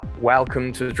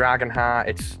Welcome to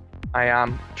Dragonheart. I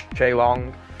am Che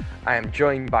Long. I am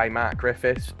joined by Matt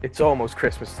Griffiths. It's almost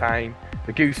Christmas time.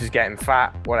 The goose is getting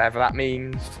fat, whatever that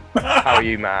means. How are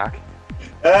you, Mark?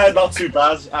 Not too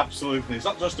bad, absolutely. It's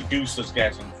not just the goose that's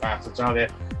getting fat, I tell you.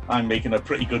 I'm making a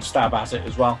pretty good stab at it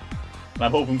as well. And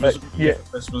I'm hoping for some for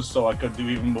Christmas so I could do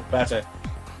even better.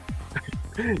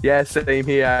 Yeah, same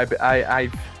here.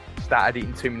 I've started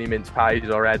eating too many mince pies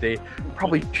already.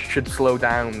 Probably should slow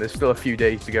down. There's still a few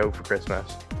days to go for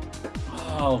Christmas.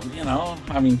 Oh,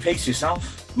 pace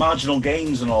yourself. Marginal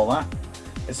gains and all that.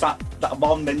 It's that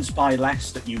one mince pie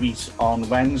less that you eat on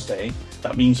Wednesday.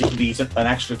 That means you can eat an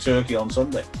extra turkey on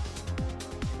Sunday.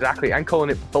 Exactly. I'm calling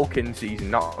it bulking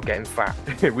season, not getting fat.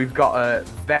 We've got a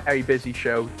very busy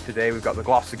show today. We've got the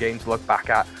Gloucester game to look back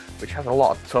at, which has a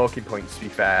lot of talking points, to be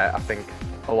fair. I think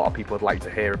a lot of people would like to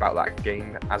hear about that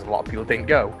game, as a lot of people didn't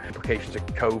go. Implications of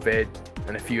COVID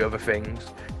and a few other things.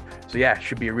 So yeah,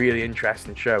 should be a really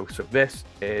interesting show. So this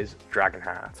is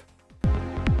Dragonheart.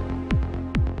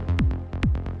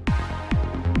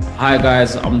 Hi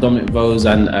guys, I'm Dominic Vose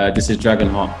and this is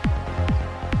Dragonheart.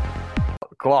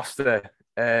 Gloucester,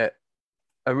 a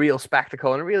real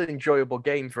spectacle and a really enjoyable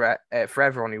game for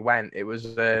everyone who went. It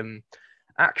was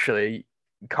actually,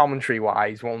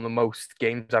 commentary-wise, one of the most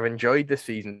games I've enjoyed this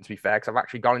season, to be fair, because I've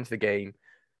actually gone into the game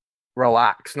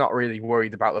relaxed, not really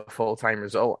worried about the full-time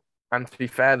result. And to be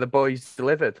fair, the boys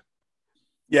delivered.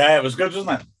 Yeah, it was good,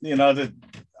 wasn't it?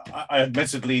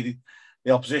 Admittedly,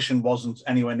 the opposition wasn't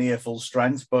anywhere near full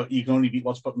strength, but you can only beat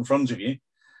what's put in front of you.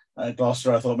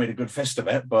 Gloucester, I thought, made a good fist of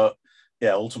it, but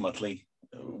yeah, ultimately,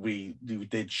 we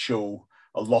did show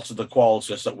a lot of the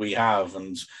qualities that we have,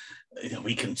 and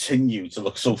we continue to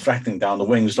look so threatening down the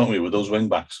wings, don't we, with those wing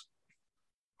backs?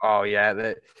 Oh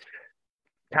yeah,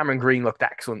 Cameron Green looked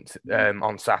excellent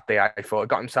on Saturday. I thought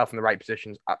got himself in the right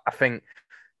positions. I think,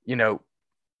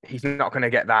 he's not going to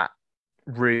get that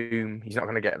room. He's not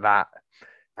going to get that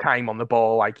time on the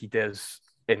ball like he does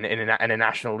in a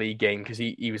National League game, because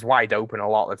he was wide open a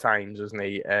lot of the times, wasn't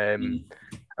he? And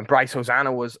Bryce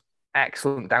Hosanna was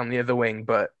excellent down the other wing,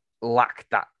 but lacked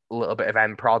that little bit of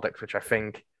end product, which I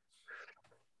think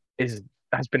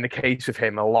has been the case with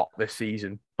him a lot this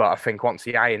season. But I think once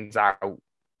he irons out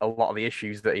a lot of the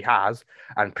issues that he has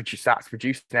and starts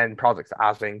producing end products,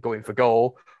 as in going for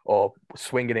goal or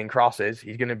swinging in crosses,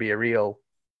 he's going to be a real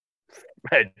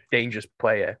dangerous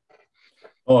player.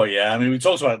 Oh, yeah. We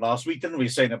talked about it last week, didn't we?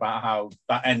 Saying about how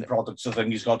that end product's the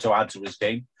thing he's got to add to his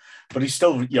game. But he's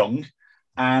still young.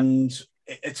 And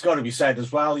it's got to be said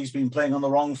as well, he's been playing on the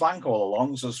wrong flank all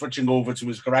along. So switching over to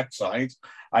his correct side,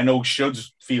 I know should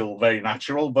feel very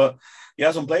natural, but he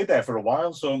hasn't played there for a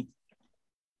while. So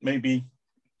maybe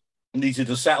needed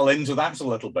to settle into that a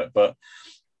little bit. But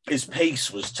his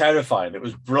pace was terrifying. It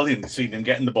was brilliant seeing him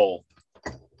getting the ball,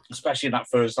 especially in that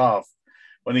first half,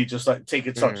 when he just take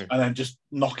a touch and then just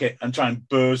knock it and try and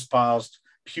burst past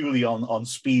purely on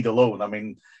speed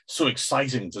alone. So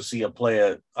exciting to see a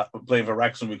player playing for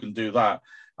Wrexham who can do that.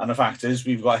 And the fact is,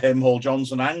 we've got him, Hall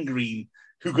Johnson and Green,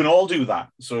 who can all do that.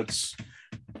 So it's,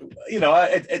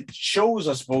 it shows,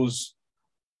 I suppose,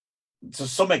 to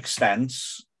some extent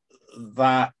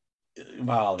that,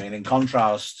 in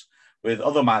contrast with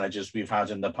other managers we've had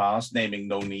in the past, naming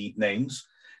no names,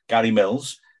 Gary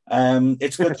Mills,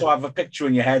 it's good to have a picture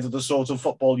in your head of the sort of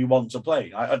football you want to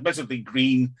play. Admittedly,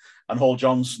 Green and Hall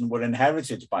Johnson were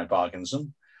inherited by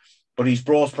Parkinson, but he's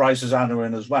brought Bryce Hosanna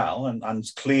in as well. And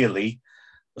clearly,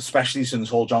 especially since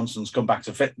Hall Johnson's come back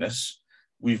to fitness,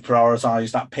 we've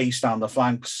prioritised that pace down the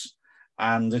flanks.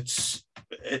 And it's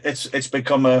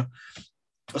become a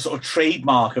sort of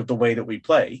trademark of the way that we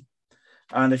play.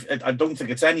 And I don't think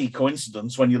it's any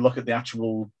coincidence when you look at the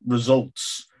actual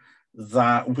results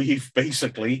that we've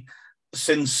basically,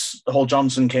 since Hall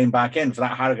Johnson came back in for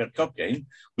that Harrogate Cup game,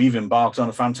 we've embarked on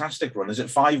a fantastic run. Is it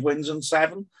 5 wins and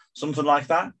 7? Something like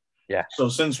that? Yeah. So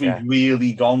since we've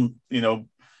really gone,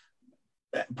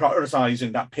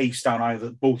 prioritising that pace down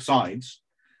either both sides,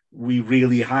 we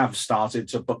really have started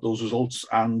to put those results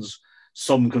and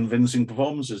some convincing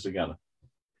performances together.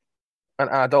 And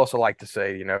I'd also like to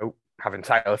say, having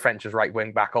Tyler French as right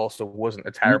wing back also wasn't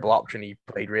a terrible option. He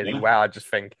played really well. I just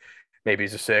think maybe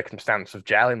it's a circumstance of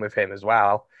gelling with him as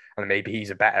well. And maybe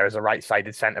he's better as a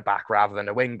right-sided centre-back rather than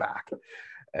a wing-back.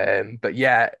 But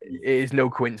yeah, it is no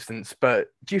coincidence. But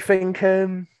do you think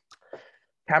Cameron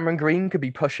Green could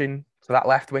be pushing to that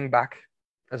left wing-back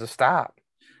as a start?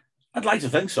 I'd like to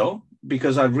think so,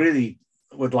 because I really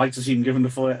would like to see him given a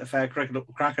fair crack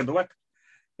at the whip.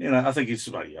 I think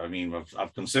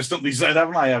I've consistently said,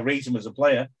 haven't I? I rate him as a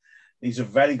player. He's a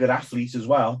very good athlete as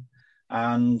well.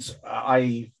 And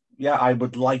I yeah, I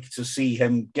would like to see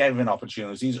him given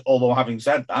opportunities. Although having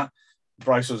said that,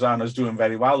 Bryce Hosanna's doing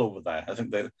very well over there. I think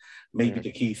that maybe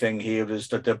the key thing here is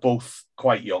that they're both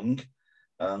quite young,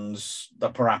 and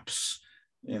that perhaps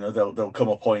there'll come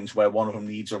a point where one of them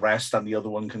needs a rest and the other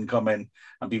one can come in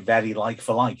and be very like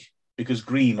for like. Because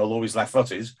Green, although he's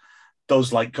left-footed,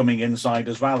 does like coming inside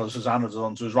as well as Hosanna does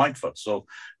onto his right foot. So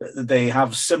they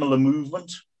have similar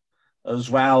movement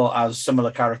as well as similar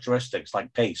characteristics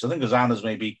like pace. I think Hosanna's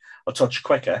maybe a touch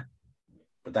quicker,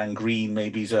 but then Green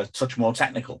maybe is a touch more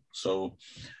technical. So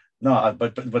no,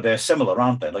 but they're similar,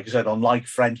 aren't they? Like I said, unlike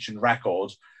French and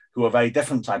Record, who are very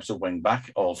different types of wing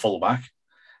back or full back,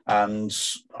 and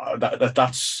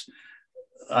that's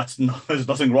there's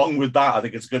nothing wrong with that. I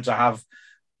think it's good to have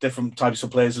different types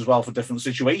of players as well for different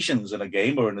situations in a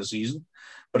game or in a season,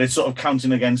 but it's sort of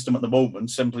counting against them at the moment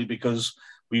simply because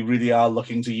we really are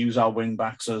looking to use our wing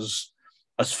backs as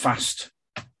fast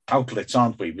outlets,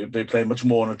 aren't we? They play much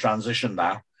more in a transition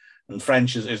now, and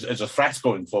French is a threat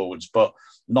going forwards, but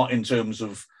not in terms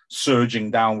of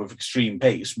surging down with extreme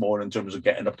pace, more in terms of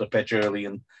getting up the pitch early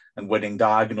and winning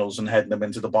diagonals and heading them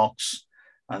into the box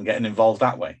and getting involved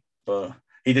that way. But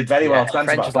he did very well.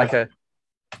 French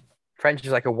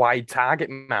is like a wide target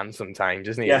man sometimes,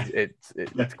 isn't he? Yeah.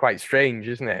 It's quite strange,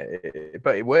 isn't it?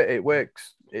 But it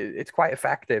works. It's quite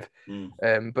effective.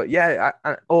 But yeah,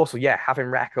 and also having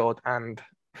Record and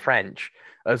French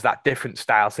as that different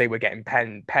style. Say we're getting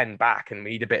pen back, and we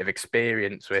need a bit of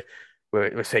experience.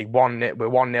 We're say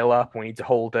 1-0 up. We need to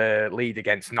hold a lead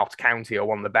against Notts County or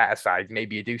one of the better sides.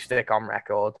 Maybe you do stick on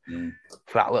Record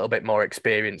for that little bit more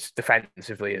experience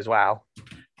defensively as well.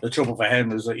 The trouble for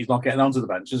him is that he's not getting onto the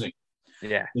bench, is he?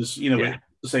 Yeah.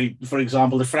 Say, for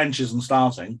example, if French isn't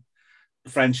starting,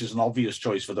 French is an obvious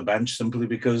choice for the bench simply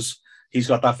because he's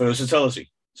got that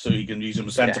versatility. So you can use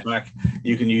him centre-back,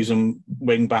 you can use him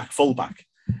wing-back, full-back.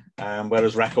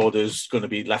 Whereas Record is going to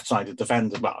be left-sided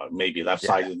defender, well, maybe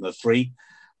left-sided in the three.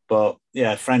 But,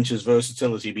 French's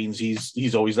versatility means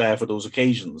he's always there for those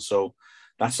occasions. So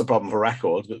that's the problem for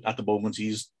Record. At the moment,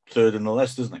 he's third in the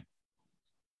list, isn't he?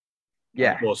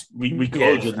 Yeah. And of course, we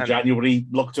could in January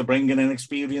look to bring in an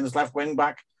experienced left wing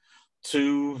back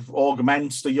to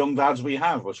augment the young lads we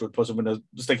have, which would put them in a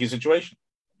sticky situation.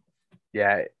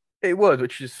 Yeah, it would,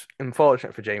 which is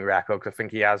unfortunate for Jamie Record because I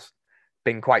think he has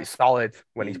been quite solid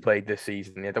when he's played this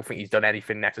season. I don't think he's done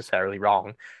anything necessarily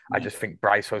wrong. I just think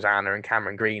Bryce Hosanna and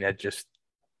Cameron Green are just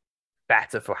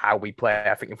better for how we play.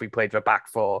 I think if we played the back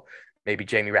four, maybe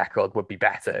Jamie Record would be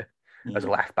better as a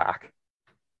left back.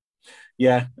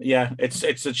 Yeah. It's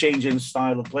a change in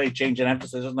style of play, change in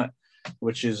emphasis, isn't it?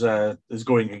 Which is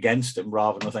going against him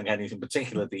rather than I think anything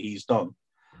particular that he's done.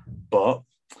 But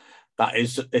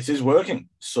it is working.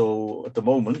 So at the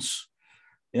moment,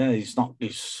 he's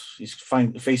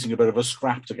facing a bit of a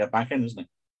scrap to get back in, isn't he?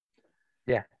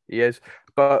 Yeah, he is.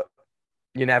 But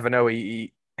you never know.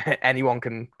 Anyone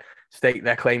can stake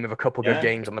their claim with a couple good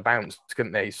games on the bounce,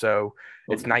 couldn't they? So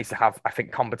it's nice to have. I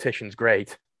think competition's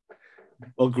great.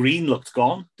 Well, Green looked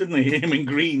gone, didn't he? Him and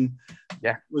Green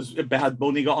had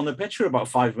only got on the pitch for about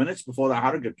 5 minutes before that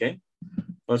Harrogate game.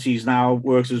 But he's now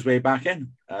worked his way back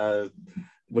in,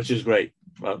 which is great.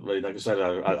 Like I said,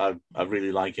 I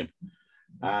really like him.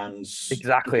 And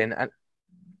exactly. And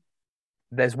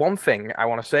there's one thing I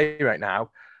want to say right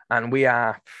now, and we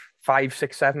are 5,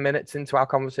 6, 7 minutes into our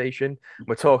conversation.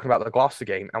 We're talking about the Gloucester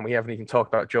game, and we haven't even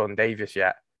talked about Jordan Davies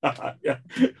yet.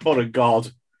 What a god.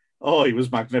 Oh, he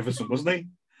was magnificent, wasn't he?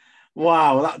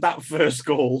 Wow, that first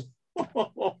goal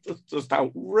was just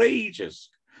outrageous.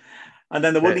 And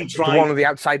then the one he tried... The one with the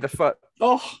outside the foot.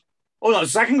 Oh, no, the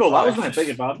second goal, that wasn't it? Beg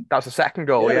your pardon. That was the second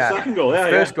goal, The second goal, The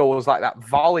first goal was like that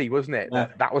volley, wasn't it?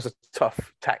 That was a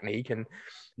tough technique, and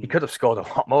he could have scored a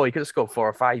lot more. He could have scored 4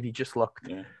 or 5. He just looked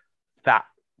that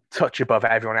touch above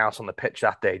everyone else on the pitch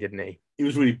that day, didn't he? He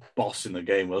was really bossing the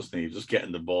game, wasn't he? He was just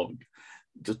getting the ball,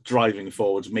 just driving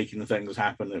forwards, making things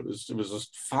happen. It was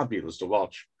just fabulous to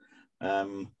watch.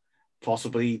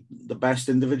 Possibly the best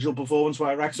individual performance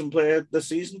by a Wrexham player this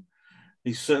season.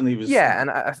 He certainly was. Yeah,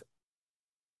 and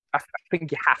I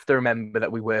think you have to remember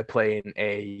that we were playing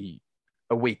a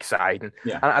weak side.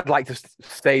 And I'd like to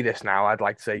say this now. I'd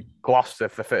like to say Gloucester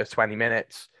for the first 20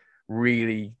 minutes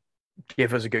really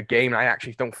give us a good game. I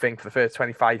actually don't think for the first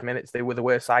 25 minutes they were the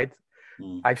worst side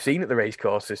I've seen at the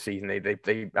racecourse this season.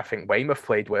 They I think Weymouth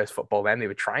played worse football then. They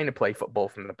were trying to play football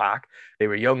from the back. They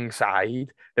were a young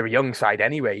side. They were a young side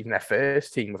anyway, even their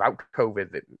first team without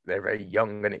COVID. They're a very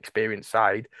young and experienced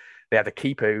side. They had a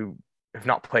keeper who have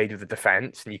not played with the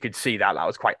defence, and you could see that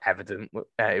was quite evident.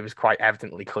 It was quite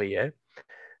evidently clear.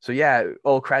 So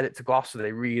all credit to Gloucester.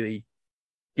 They really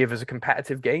give us a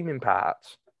competitive game in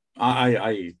parts.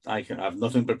 I can have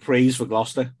nothing but praise for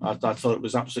Gloucester. I thought it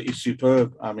was absolutely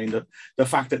superb. I mean, the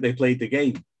fact that they played the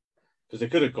game, because they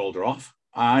could have called her off.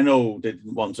 I know they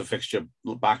didn't want a fixture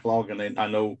backlog, and I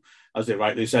know, as they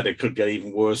rightly said, it could get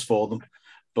even worse for them.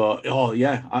 But oh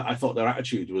yeah, I thought their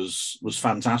attitude was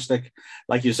fantastic.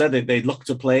 Like you said, they looked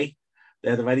to play. They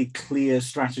had a very clear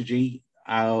strategy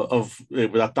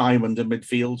with that diamond in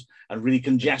midfield and really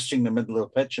congesting the middle of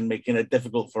the pitch and making it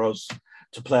difficult for us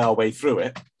to play our way through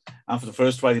it. And for the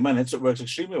first 20 minutes, it worked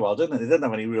extremely well, didn't it? They didn't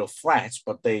have any real threats,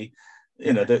 but they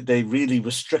really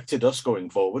restricted us going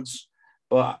forwards.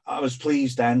 But I was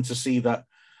pleased then to see that.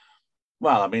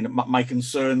 Well, I mean, my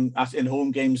concern in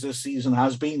home games this season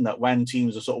has been that when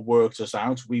teams have sort of worked us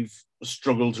out, we've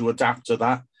struggled to adapt to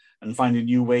that and find a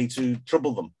new way to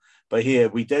trouble them. But here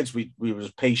we did. We were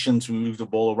patient. We moved the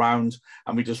ball around,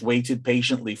 and we just waited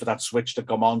patiently for that switch to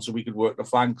come on so we could work the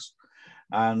flanks.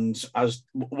 And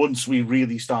once we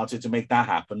really started to make that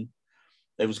happen,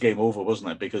 it was game over,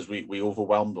 wasn't it? Because we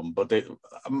overwhelmed them. But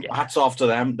hats off to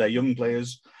them. They're young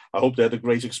players. I hope they had a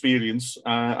great experience,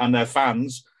 and their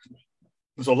fans.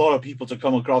 There's a lot of people to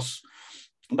come across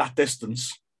that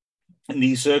distance in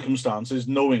these circumstances,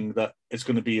 knowing that it's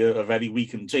going to be a very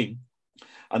weakened team.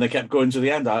 And they kept going to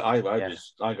the end. I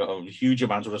got a huge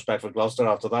amount of respect for Gloucester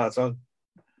after that. So.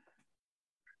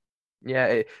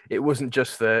 Yeah, it wasn't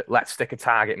just the let's stick a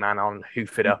target man on,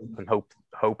 hoof it up and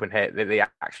hope and hit. They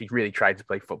actually really tried to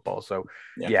play football. So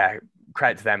yeah,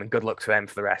 credit to them and good luck to them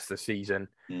for the rest of the season.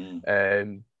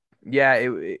 Yeah,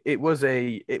 it was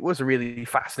a really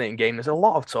fascinating game. There's a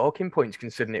lot of talking points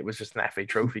considering it was just an FA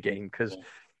Trophy game, because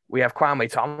we have Kwame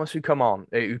Thomas who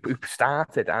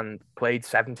started and played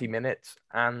 70 minutes,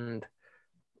 and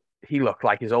he looked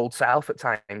like his old self at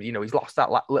times. You know, he's lost that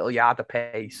little yard of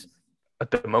pace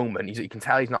at the moment. You can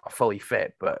tell he's not fully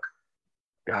fit, but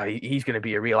he's going to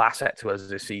be a real asset to us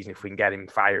this season if we can get him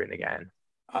firing again.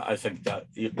 I think that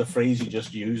the phrase he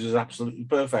just used is absolutely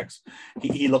perfect.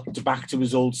 He looked back to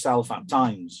his old self at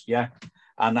times, yeah,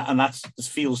 and that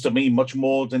feels to me much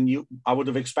more than I would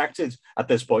have expected at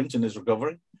this point in his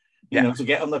recovery. You know, to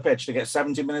get on the pitch, to get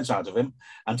 70 minutes out of him,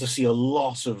 and to see a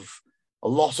lot of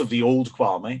the old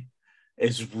Kwame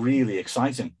is really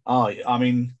exciting. I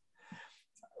mean,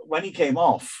 when he came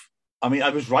off, I mean,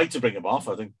 I was right to bring him off.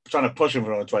 I think trying to push him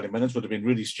for another 20 minutes would have been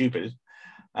really stupid.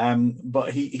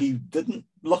 But he didn't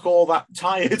look all that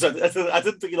tired. I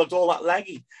didn't think he looked all that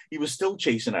leggy. He was still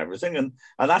chasing everything, and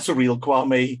that's a real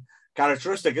Kwame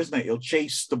characteristic, isn't it? He'll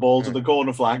chase the ball to the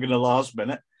corner flag in the last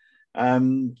minute.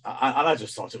 And I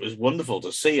just thought it was wonderful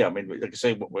to see. I mean, like I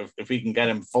say, if we can get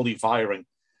him fully firing,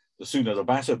 the sooner the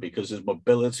better, because his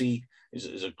mobility,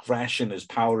 his aggression, his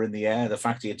power in the air, the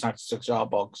fact he attacked the 6-yard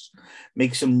box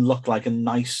makes him look like a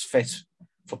nice fit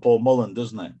for Paul Mullen,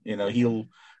 doesn't it? You know, he'll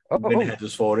win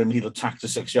headers for him. He'll attack the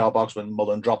 6-yard box when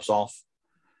Mullen drops off.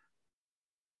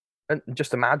 And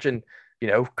just imagine, you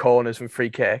know, corners and free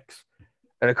kicks,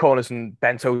 and the corners and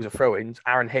bent over throw-ins,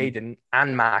 Aaron Hayden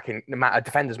and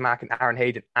defenders marking Aaron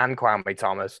Hayden and Kwame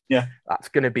Thomas. Yeah. That's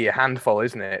going to be a handful,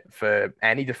 isn't it, for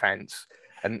any defence?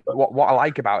 And what I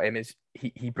like about him is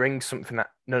he brings something that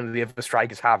none of the other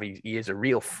strikers have. He is a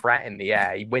real threat in the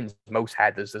air. He wins most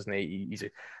headers, doesn't he? He's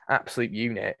an absolute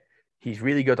unit. He's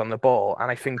really good on the ball. And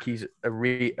I think he's a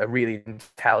really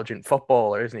intelligent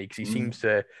footballer, isn't he? Because he seems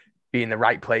to be in the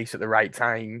right place at the right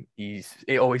time. He's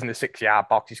always in the 6-yard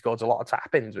box. He scores a lot of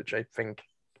tap-ins, which I think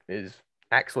is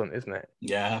excellent, isn't it?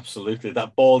 Yeah, absolutely.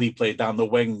 That ball he played down the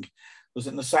wing, was it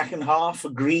in the second half for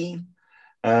Green?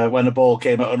 When the ball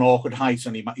came at an awkward height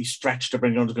and he stretched to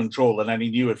bring it under control, and then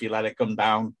he knew if he let it come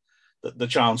down, that the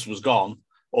chance was gone,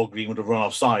 or Green would have run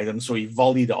offside. And so he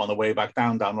volleyed it on the way back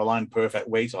down the line, perfect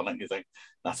weight on it. You think,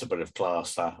 that's a bit of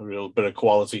class, that, a real bit of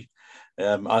quality.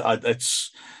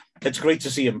 It's great to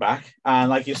see him back.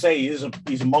 And like you say, he's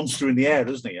a monster in the air,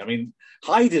 isn't he? I mean,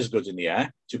 Hyde is good in the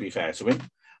air, to be fair to him.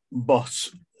 But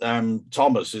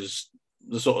Thomas is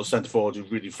the sort of centre-forward who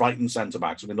really frightened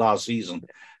centre-backs. I mean, last season,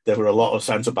 there were a lot of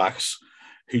centre-backs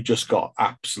who just got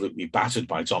absolutely battered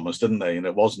by Thomas, didn't they? And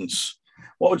it wasn't,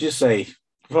 what would you say,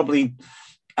 probably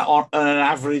on an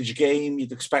average game,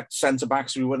 you'd expect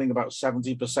centre-backs to be winning about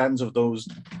 70% of those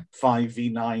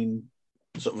 5v9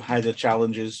 sort of header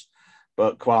challenges.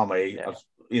 But Kwame,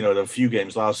 you know, there were a few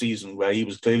games last season where he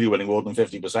was clearly winning more than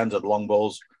 50% of the long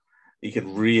balls. He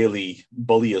can really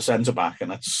bully a centre-back,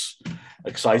 and that's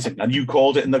exciting. And you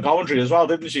called it in the commentary as well,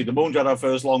 didn't you? The moment you had our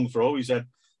first long throw, he said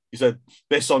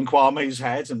this on Kwame's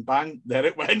head, and bang, there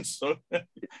it went. So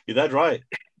you're dead right.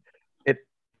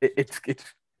 It's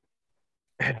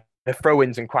the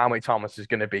throw-ins and Kwame Thomas is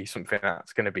going to be something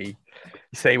that's going to be,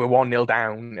 say we're 1-0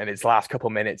 down and it's the last couple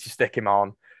of minutes, you stick him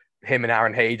on, him and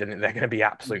Aaron Hayden, they're going to be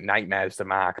absolute nightmares to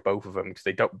mark, both of them, because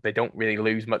they don't really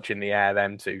lose much in the air,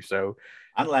 them two. So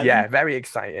And Lennon. yeah, very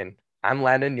exciting. And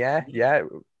Lennon, yeah.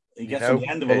 He gets to the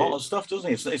end of a lot of stuff, doesn't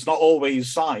he? It's not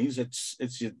always size.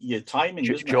 It's your timing.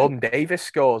 Isn't Jordan it? Davis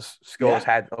scores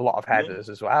a lot of headers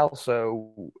as well.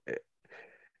 So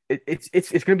it's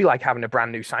going to be like having a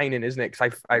brand new signing, isn't it?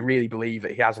 Because I really believe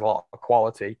that he has a lot of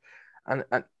quality, and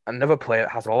another player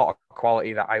that has a lot of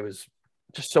quality that I was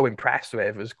just so impressed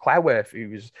with was Cleworth, who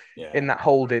was in that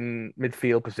holding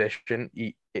midfield position.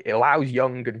 It allows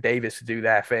Young and Davis to do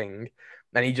their thing,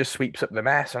 and he just sweeps up the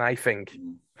mess. And I think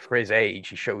for his age,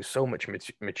 he shows so much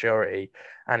maturity,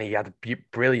 and he had a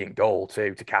brilliant goal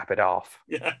too to cap it off.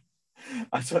 Yeah.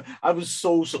 I was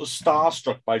so sort of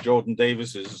starstruck by Jordan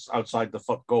Davis's outside the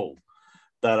foot goal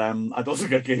that I don't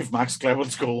think I gave Max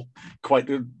Cleworth's goal quite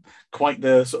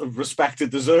the sort of respect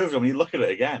it deserved. I mean, look at it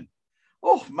again.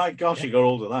 Oh my gosh, he got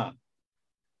hold of that.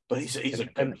 But he's a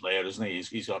good player, isn't he?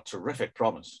 He's got terrific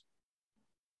promise.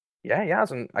 Yeah, he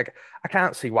has, and I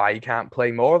can't see why he can't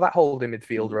play more of that holding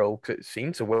midfield role, because it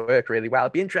seemed to work really well.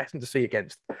 It'd be interesting to see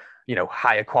against,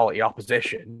 higher quality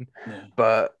opposition,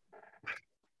 but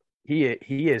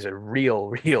he is a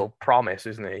real promise,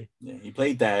 isn't he? Yeah, he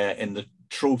played there in the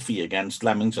trophy against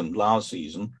Leamington last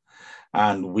season,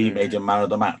 and we made him man of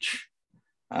the match.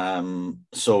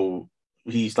 So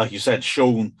he's, like you said,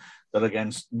 shown that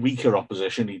against weaker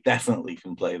opposition, he definitely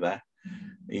can play there.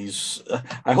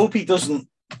 I hope he doesn't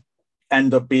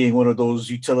end up being one of those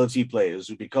utility players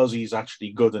who, because he's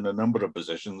actually good in a number of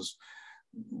positions,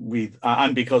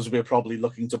 and because we're probably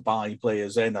looking to buy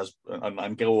players in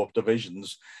and go up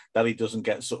divisions, that he doesn't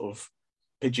get sort of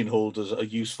pigeonholed as a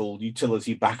useful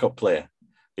utility backup player,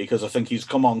 because I think he's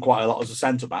come on quite a lot as a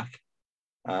centre back,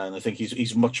 and I think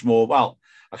he's much more. Well,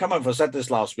 I can't remember if I said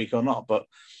this last week or not, but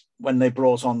when they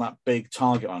brought on that big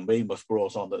target man, Weymouth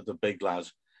brought on the big lad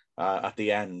at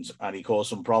the end, and he caused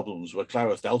some problems, where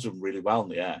Cleworth dealt with him really well in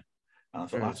the air. And I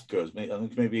thought, that's good. I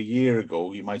think maybe a year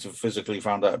ago, you might have physically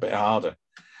found that a bit harder.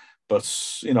 But,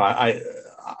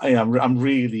 I'm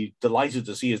really delighted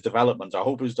to see his development. I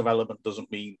hope his development doesn't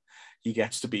mean he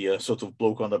gets to be a sort of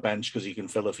bloke on the bench because he can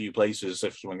fill a few places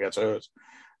if someone gets hurt,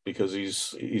 because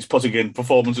he's putting in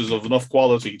performances of enough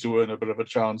quality to earn a bit of a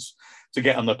chance to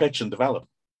get on the pitch and develop.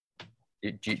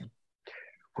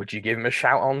 Would you give him a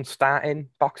shout on starting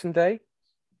Boxing Day?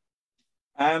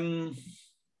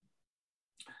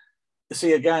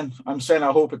 See, again, I'm saying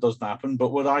I hope it doesn't happen,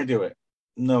 but would I do it?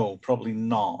 No, probably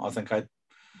not. I think I'd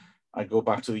go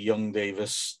back to the Young,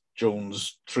 Davis,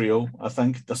 Jones trio. I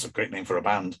think that's a great name for a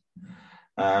band.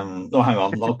 No, hang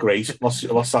on, not great. What's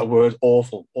that word?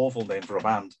 Awful name for a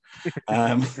band.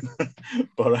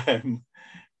 But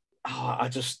I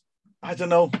don't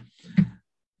know.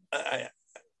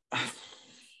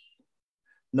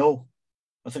 No,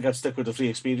 I think I'd stick with the three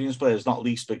experienced players, not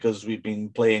least because we've been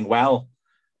playing well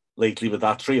lately with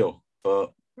that trio.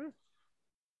 But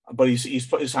he's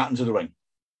put his hat into the ring,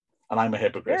 and I'm a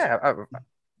hypocrite.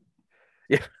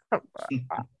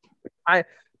 I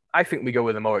think we go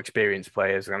with the more experienced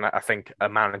players, and I think a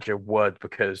manager would,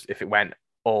 because if it went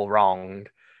all wrong,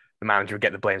 the manager would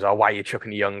get the blames. Oh, why are you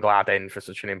chucking a young lad in for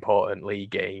such an important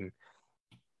league game?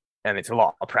 And it's a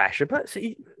lot of pressure, but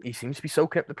he seems to be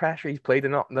soaking up the pressure. He's played the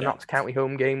Notts County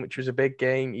home game, which was a big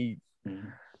game.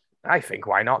 I think,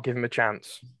 why not give him a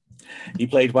chance? He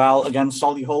played well against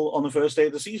Solihull on the first day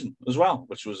of the season as well,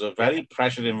 which was a very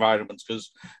pressured environment,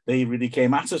 because they really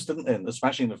came at us, didn't they?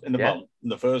 Especially in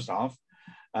the first half.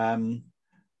 And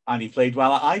he played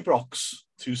well at Ibrox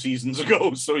 2 seasons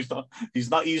ago, so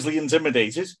he's not easily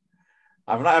intimidated.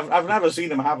 I've never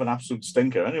seen him have an absolute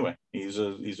stinker. Anyway, he's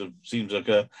seems like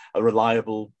a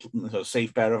reliable,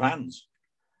 safe pair of hands.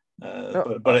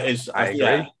 But it is. I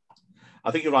agree.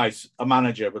 I think you're right. A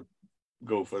manager would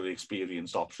go for the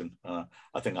experienced option. I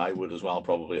think I would as well,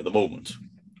 probably at the moment.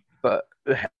 But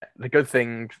the good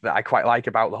thing that I quite like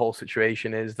about the whole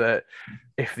situation is that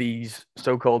if these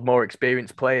so-called more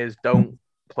experienced players don't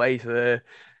play to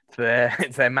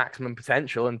their maximum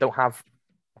potential and don't have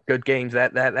good games,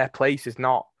 their place is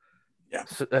not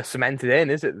cemented in,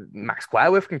 is it? Max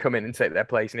Cleworth can come in and take their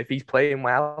place, and if he's playing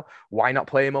well, why not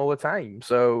play him all the time?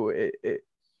 So it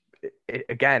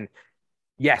again,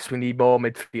 yes, we need more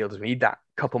midfielders. We need that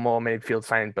couple more midfield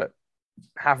signings, but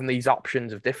having these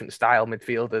options of different style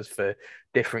midfielders for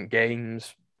different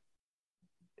games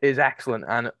is excellent.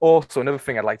 And also another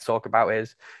thing I'd like to talk about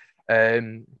is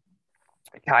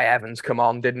Kai Evans come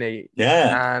on, didn't he?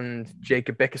 Yeah. And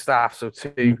Jacob Bickerstaff, so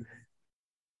two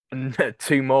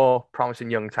more promising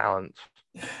young talents.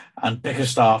 And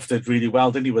Bickerstaff did really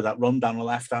well, didn't he, with that run down the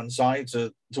left-hand side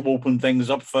to open things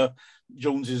up for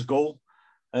Jones's goal.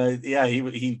 He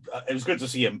it was good to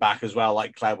see him back as well.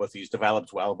 Like Cleworth, he's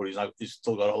developed well, but he's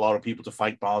still got a lot of people to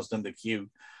fight past in the queue,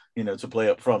 to play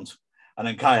up front. And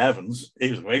then Kai Evans,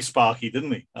 he was very sparky,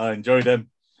 didn't he? I enjoyed him.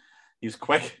 He was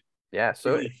quick. Yeah.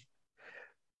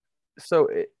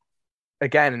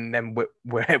 Again, and then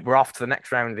we're off to the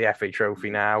next round of the FA Trophy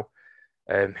now.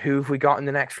 Who have we got in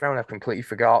the next round? I've completely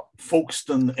forgot.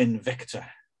 Folkestone Invicta.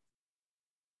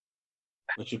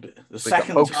 Which would be the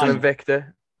second Folkestone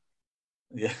Invicta.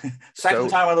 Yeah, second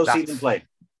time I've seen them play.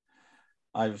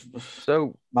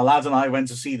 My lad and I went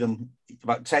to see them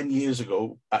about 10 years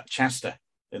ago at Chester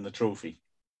in the Trophy.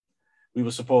 We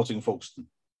were supporting Folkestone.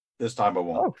 This time I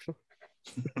won. Oh.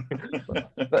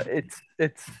 But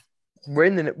we're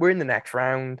in the next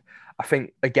round. I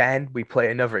think again we play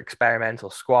another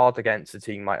experimental squad against a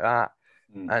team like that,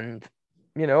 and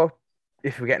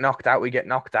if we get knocked out, we get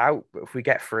knocked out. But if we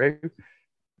get through,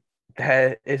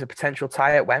 there is a potential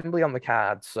tie at Wembley on the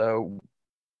card. So,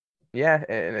 yeah,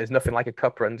 and there's nothing like a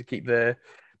cup run to keep the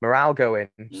morale going.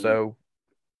 So,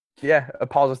 yeah, a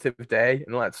positive day,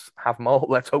 and let's have more.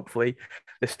 Let's hopefully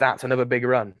this starts another big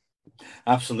run.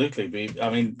 Absolutely. I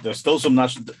mean, there's still some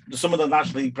of the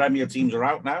National League Premier teams are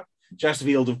out now.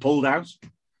 Chesterfield have pulled out.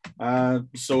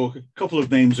 So a couple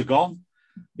of names are gone.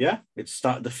 Yeah,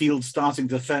 the field's starting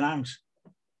to thin out.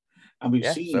 And we've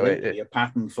seen a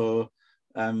pattern for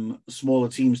smaller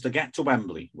teams to get to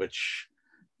Wembley, which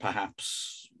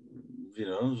perhaps,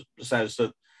 says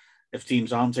that if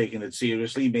teams aren't taking it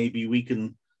seriously, maybe we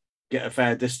can get a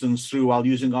fair distance through while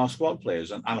using our squad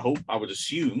players. And I would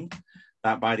assume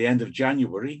that by the end of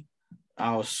January,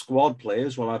 our squad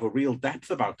players will have a real depth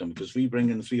about them, because we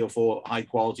bring in 3 or 4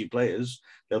 high-quality players.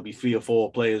 There'll be 3 or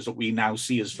 4 players that we now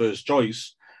see as first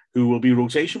choice who will be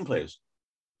rotation players.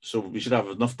 So we should have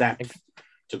enough depth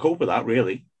to cope with that,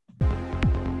 really.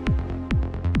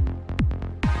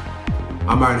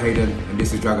 I'm Aaron Hayden, and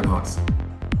this is Dragon Hearts.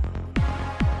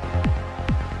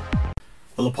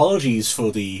 Well, apologies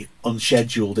for the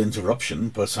unscheduled interruption,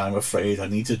 but I'm afraid I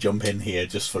need to jump in here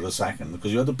just for a second,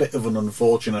 because you had a bit of an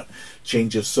unfortunate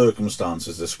change of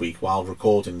circumstances this week while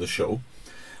recording the show.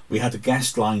 We had a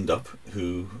guest lined up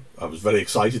who I was very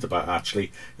excited about,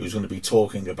 actually, who was going to be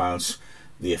talking about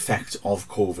the effect of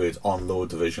COVID on lower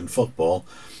division football,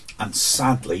 and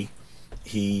sadly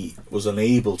he was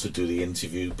unable to do the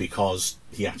interview because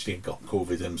he actually got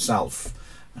COVID himself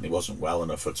and he wasn't well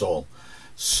enough at all.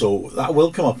 So that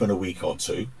will come up in a week or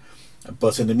two,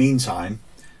 but in the meantime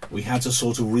we had to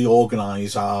sort of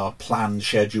reorganise our planned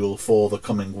schedule for the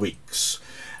coming weeks.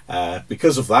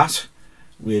 Because of that,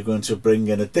 we're going to bring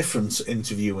in a different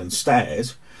interview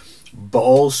instead, but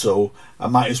also I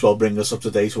might as well bring us up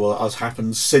to date with what has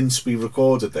happened since we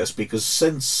recorded this, because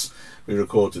since we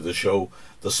recorded the show,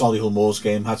 the Solihull Moors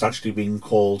game has actually been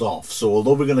called off. So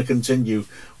although we're going to continue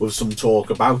with some talk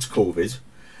about COVID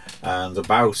and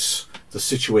about the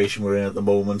situation we're in at the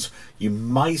moment, you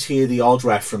might hear the odd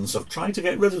reference. I've tried to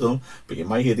get rid of them, but you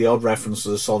might hear the odd reference to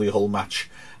the Solihull match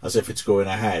as if it's going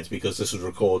ahead, because this was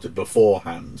recorded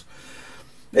beforehand.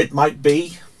 It might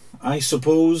be, I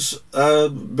suppose, a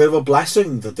bit of a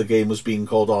blessing that the game was being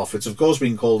called off. It's of course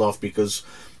being called off because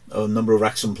a number of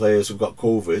Wrexham players have got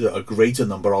COVID, a greater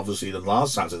number obviously than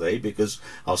last Saturday, because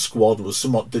our squad was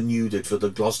somewhat denuded for the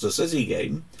Gloucester City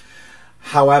game.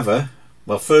 However,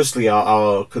 well, firstly,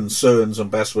 our concerns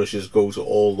and best wishes go to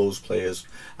all those players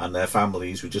and their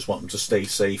families. We just want them to stay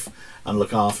safe and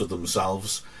look after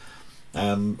themselves.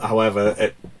 However,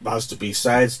 it has to be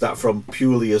said that from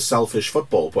purely a selfish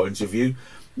football point of view,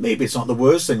 maybe it's not the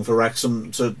worst thing for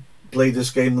Wrexham to play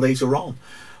this game later on.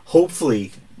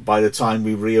 Hopefully, by the time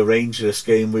we rearrange this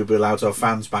game, we'll be allowed to have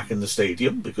fans back in the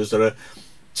stadium, because there are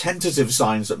tentative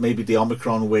signs that maybe the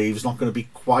Omicron wave is not going to be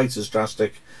quite as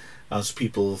drastic as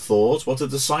people thought. What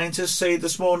did the scientists say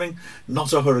this morning?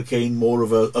 Not a hurricane, more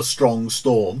of a strong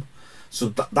storm. So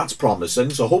that's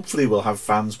promising. So hopefully we'll have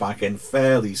fans back in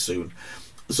fairly soon.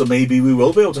 So maybe we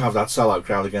will be able to have that sellout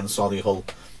crowd against Solihull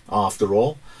after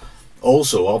all.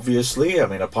 Also, obviously, I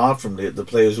mean, apart from the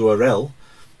players who are ill,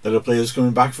 there are players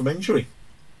coming back from injury.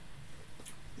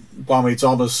 Kwame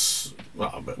Thomas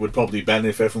would probably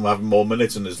benefit from having more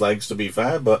minutes in his legs, to be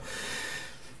fair, but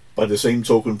by the same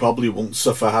token probably won't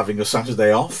suffer having a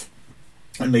Saturday off.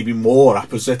 And maybe more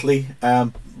appositely,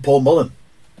 Paul Mullen,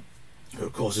 who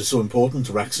of course is so important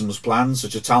to Wrexham's plans,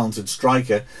 such a talented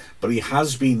striker, but he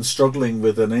has been struggling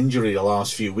with an injury the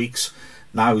last few weeks.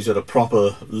 Now he's had a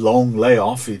proper long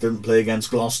layoff. He didn't play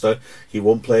against Gloucester, he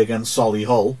won't play against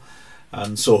Solihull,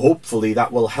 and so hopefully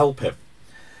that will help him.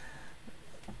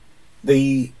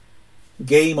 The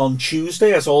game on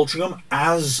Tuesday at Altrincham,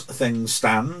 as things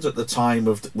stand at the time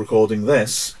of recording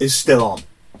this, is still on,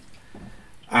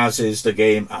 as is the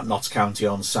game at Notts County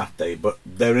on Saturday. But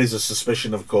there is a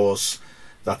suspicion, of course,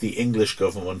 that the English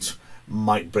government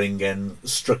might bring in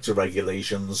stricter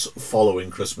regulations following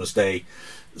Christmas Day.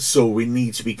 So we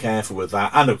need to be careful with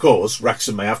that. And of course,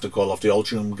 Wrexham may have to call off the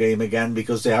Altrincham game again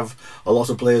because they have a lot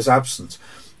of players absent.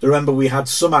 Remember, we had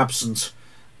some absent,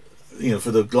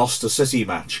 for the Gloucester City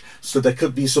match. So there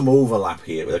could be some overlap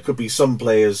here. There could be some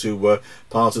players who were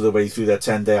part of the way through their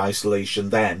 10-day isolation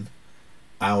then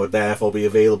and would therefore be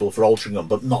available for Altrincham,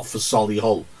 but not for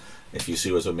Solihull, if you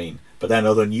see what I mean. But then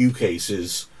other new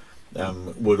cases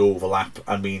would overlap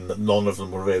and mean that none of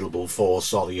them were available for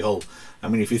Solihull. I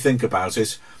mean, if you think about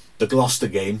it, the Gloucester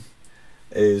game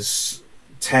is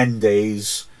 10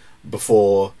 days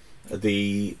before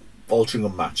the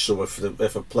Altrincham match. So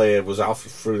if a player was out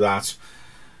through that,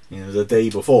 the day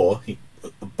before,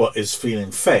 but is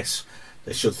feeling fit,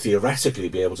 they should theoretically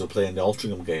be able to play in the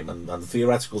Altrincham game. And the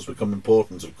theoreticals become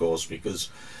important, of course, because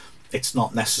it's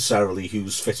not necessarily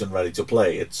who's fit and ready to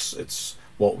play. It's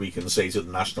what we can say to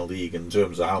the National League in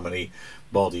terms of how many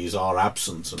bodies are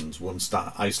absent, and once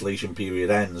that isolation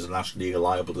period ends, the National League are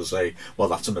liable to say, well,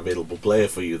 that's an available player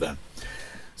for you then.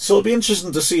 So it'll be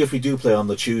interesting to see if we do play on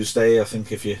the Tuesday. I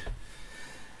think if you're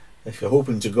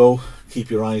hoping to go,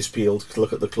 keep your eyes peeled,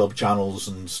 look at the club channels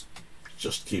and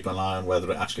just keep an eye on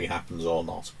whether it actually happens or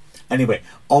not. Anyway,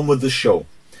 on with the show.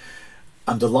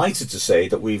 I'm delighted to say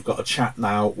that we've got a chat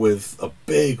now with a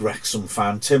big Wrexham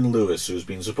fan, Tim Lewis, who's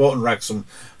been supporting Wrexham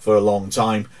for a long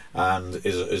time and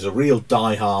is a real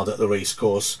diehard at the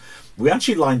racecourse. We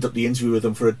actually lined up the interview with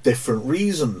him for a different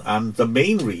reason, and the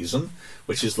main reason,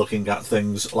 which is looking at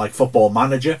things like Football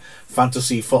Manager,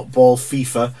 Fantasy Football,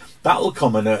 FIFA, that'll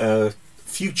come in a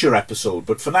future episode.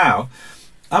 But for now,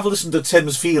 have a listen to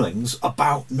Tim's feelings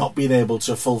about not being able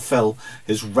to fulfil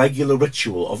his regular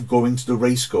ritual of going to the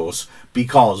racecourse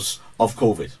because of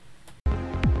COVID.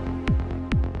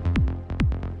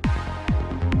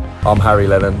 I'm Harry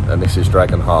Lennon and this is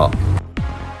Dragon Heart.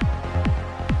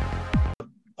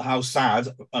 How sad,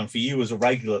 and for you as a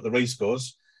regular at the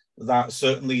racecourse, that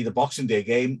certainly the Boxing Day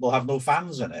game will have no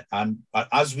fans in it. And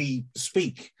as we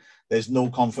speak, there's no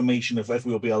confirmation of if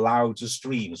we'll be allowed to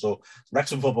stream. So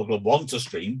Wrexham Football Club want to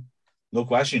stream, no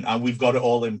question, and we've got it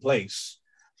all in place.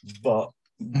 But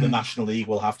the National League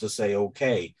will have to say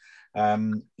okay.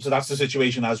 So that's the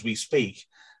situation as we speak.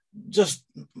 Just,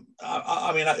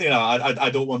 I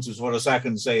don't want to for a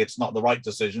second say it's not the right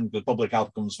decision because public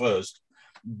health comes first.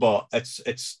 But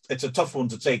it's a tough one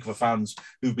to take for fans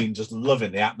who've been just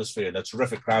loving the atmosphere and the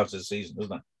terrific crowds this season,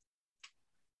 isn't it?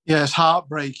 Yeah, it's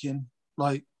heartbreaking.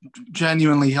 Like,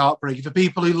 genuinely heartbreaking for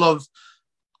people who love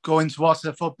going to watch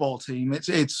their football team.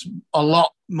 It's a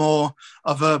lot more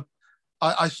of a.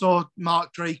 I saw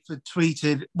Mark Drakeford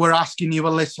tweeted, "We're asking you a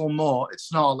little more."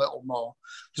 It's not a little more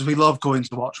because we love going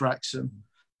to watch Wrexham.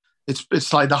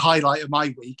 It's like the highlight of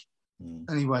my week.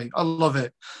 Anyway, I love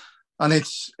it, and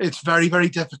it's very, very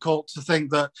difficult to think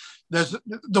that there's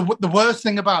the worst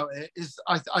thing about it is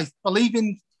I believe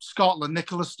in Scotland.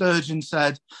 Nicola Sturgeon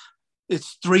said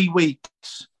it's 3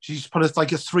 weeks. She's put a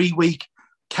 3-week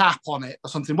cap on it or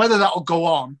something. Whether that will go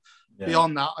on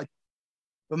beyond that,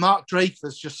 but Mark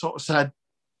Drakeford's just sort of said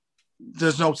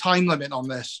there's no time limit on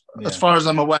this, as far as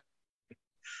I'm aware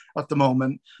at the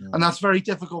moment. And that's very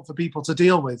difficult for people to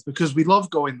deal with because we love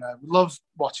going there. We love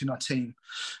watching our team.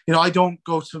 I don't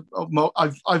go to,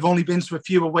 I've only been to a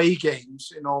few away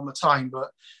games in all my time,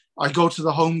 but I go to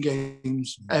the home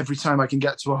games every time I can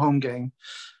get to a home game.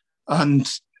 And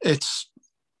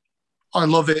I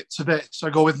love it to bits. I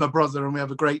go with my brother and we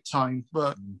have a great time.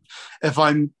 But if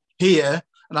I'm here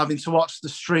and having to watch the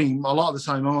stream, a lot of the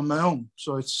time I'm on my own.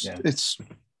 So I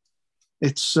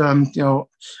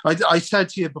said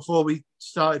to you before we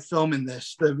started filming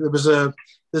this, there's a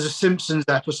Simpsons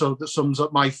episode that sums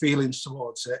up my feelings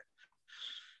towards it.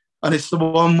 And it's the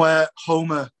one where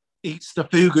Homer eats the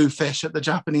fugu fish at the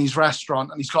Japanese restaurant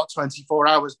and he's got 24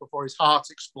 hours before his heart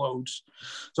explodes.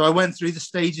 So I went through the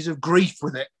stages of grief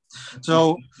with it.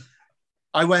 So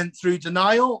I went through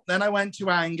denial, then I went to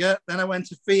anger, then I went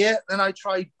to fear, then I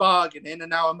tried bargaining, and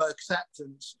now I'm at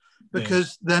acceptance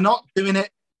because they're not doing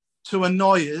it to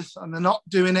annoy us and they're not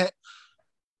doing it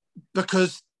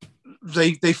because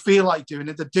they feel like doing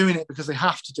it. They're doing it because they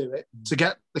have to do it to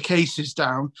get the cases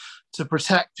down, to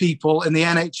protect people in the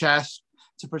NHS,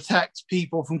 to protect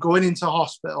people from going into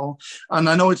hospital. And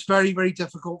I know it's very, very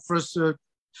difficult for us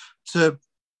to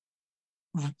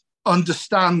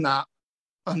understand that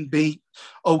and be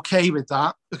okay with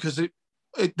that because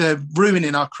they're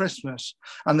ruining our Christmas,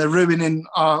 and they're ruining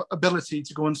our ability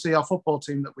to go and see our football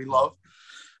team that we love.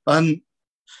 And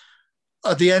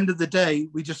at the end of the day,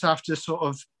 we just have to sort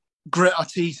of grit our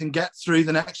teeth and get through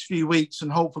the next few weeks,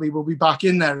 and hopefully we'll be back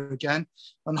in there again.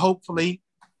 And hopefully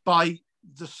by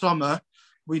the summer,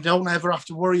 we don't ever have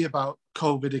to worry about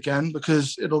COVID again,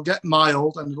 because it'll get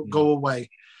mild and it'll go away.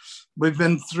 We've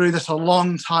been through this a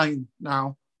long time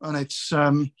now, and it's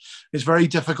very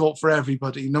difficult for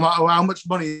everybody, no matter how much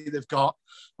money they've got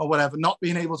or whatever, not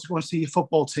being able to go and see your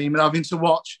football team and having to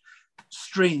watch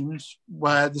streams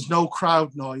where there's no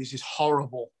crowd noise is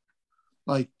horrible,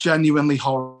 like genuinely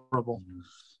horrible.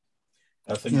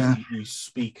 I think you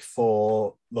speak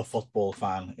for the football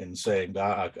fan in saying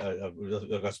that.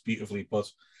 That's beautifully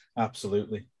put.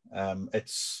 Absolutely. My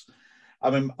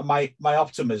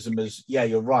optimism is,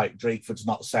 you're right. Drakeford's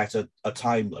not set a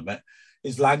time limit.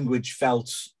 His language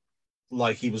felt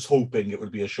like he was hoping it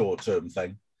would be a short-term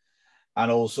thing.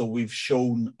 And also we've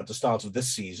shown at the start of this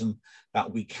season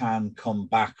that we can come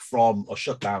back from a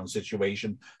shutdown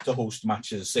situation to host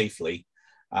matches safely.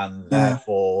 And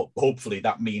therefore, hopefully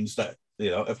that means that,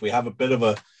 if we have a bit of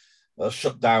a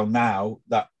shutdown now,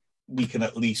 that we can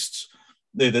at least,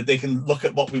 they can look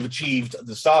at what we've achieved at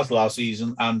the start of last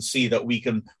season and see that we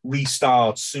can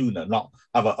restart sooner, not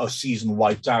have a season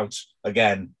wiped out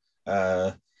again,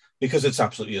 because it's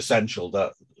absolutely essential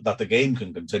that the game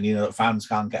can continue, that fans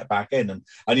can get back in. And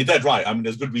you're dead right. I mean,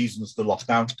 there's good reasons to lock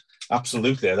down.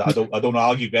 Absolutely. I don't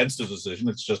argue against the decision.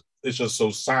 It's just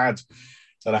so sad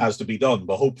that it has to be done.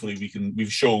 But hopefully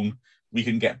we've shown we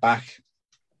can get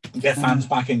fans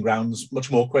back in grounds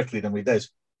much more quickly than we did.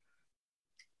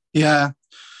 Yeah.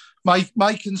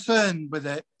 My concern with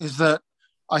it is that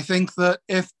I think that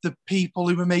if the people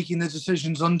who were making the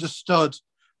decisions understood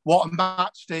what a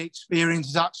match day experience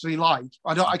is actually like,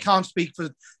 I can't speak for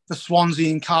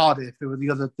Swansea and Cardiff, who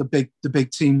are the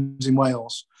big teams in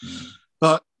Wales,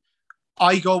 but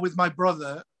I go with my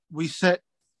brother. We sit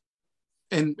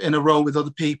in a row with other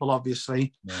people,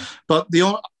 obviously, but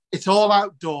it's all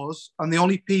outdoors, and the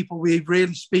only people we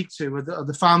really speak to are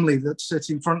the family that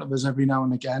sit in front of us every now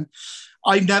and again.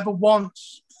 I've never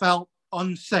once felt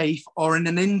unsafe or in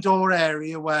an indoor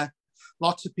area where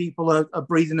lots of people are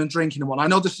breathing and drinking and whatnot. I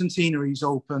know the Centenary is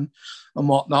open and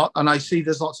whatnot, and I see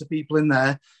there's lots of people in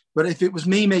there. But if it was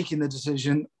me making the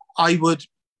decision, I would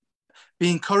be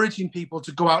encouraging people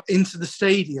to go out into the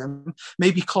stadium,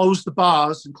 maybe close the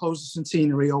bars and close the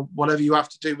Centenary or whatever you have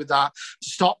to do with that to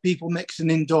stop people mixing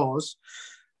indoors.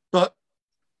 But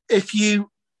if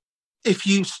you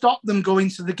stop them going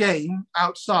to the game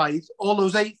outside, all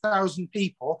those 8,000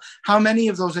 people, how many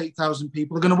of those 8,000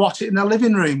 people are going to watch it in their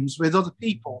living rooms with other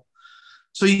people?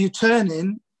 So you turn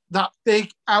in that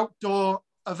big outdoor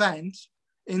event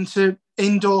into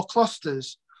indoor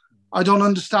clusters. I don't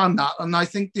understand that. And I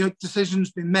think the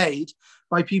decision's been made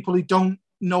by people who don't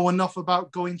know enough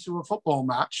about going to a football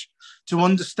match to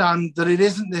understand that it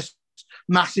isn't this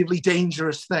massively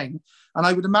dangerous thing. And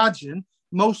I would imagine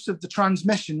most of the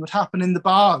transmission would happen in the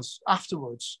bars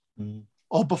afterwards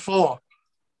or before,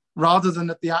 rather than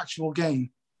at the actual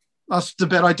game. That's the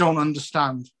bit I don't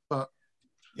understand. But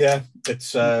yeah,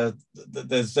 it's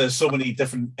there's so many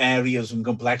different areas and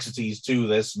complexities to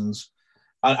this,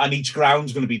 and each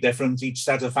ground's going to be different. Each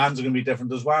set of fans are going to be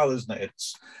different as well, isn't it?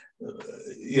 It's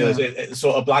it's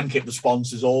sort of blanket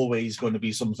response is always going to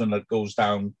be something that goes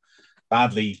down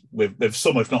badly with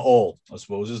some, if not all, I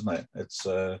suppose, isn't it? It's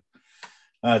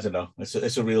I don't know.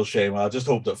 It's a real shame. I just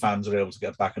hope that fans are able to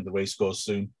get back in the racecourse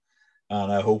soon,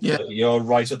 and I hope that you're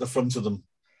right at the front of them,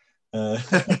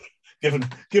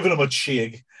 giving them a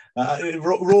cheer,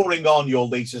 roaring on your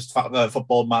latest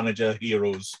Football Manager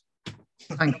heroes.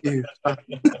 Thank you.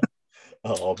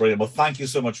 Oh, brilliant. Well, thank you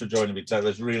so much for joining me, Ted.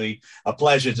 It's really a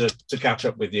pleasure to catch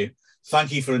up with you.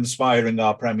 Thank you for inspiring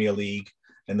our Premier League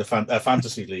in the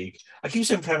Fantasy League. I keep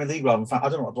saying Premier League rather than I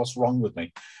don't know what's wrong with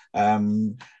me.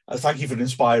 Thank you for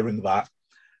inspiring that.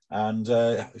 And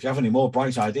if you have any more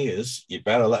bright ideas, you'd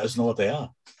better let us know what they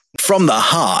are. From the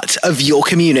heart of your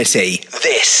community,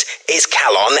 this is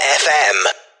Calon FM.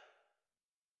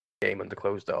 Game under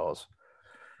closed doors.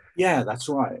 Yeah, that's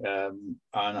right.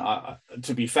 And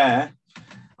to be fair,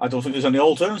 I don't think there's any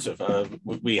alternative.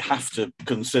 We have to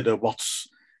consider what's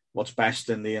best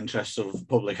in the interests of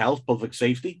public health, public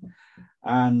safety.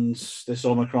 And this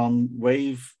Omicron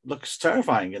wave looks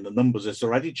terrifying in the numbers it's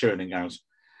already churning out.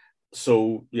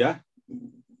 So, yeah,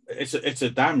 it's a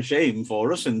damn shame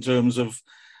for us in terms of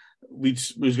we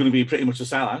was going to be pretty much a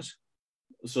sellout.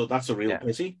 So that's a real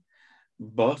pity.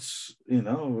 But,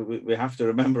 we have to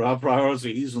remember our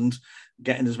priorities, and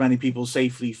getting as many people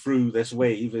safely through this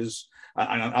wave is,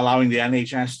 and allowing the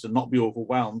NHS to not be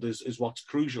overwhelmed is what's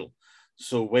crucial.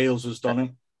 So Wales has done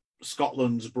it.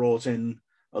 Scotland's brought in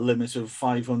a limit of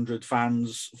 500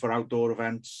 fans for outdoor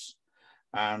events.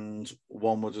 And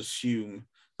one would assume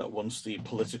that once the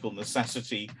political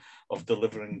necessity of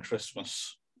delivering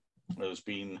Christmas has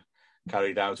been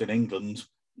carried out in England,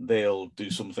 they'll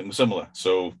do something similar.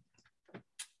 So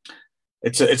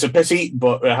it's a pity,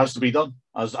 but it has to be done.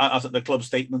 As I think the club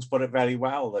statements put it very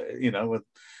well.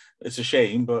 It's a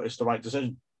shame, but it's the right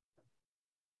decision.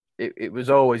 It was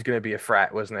always going to be a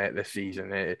threat, wasn't it, this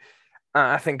season?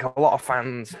 I think a lot of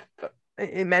fans,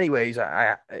 in many ways,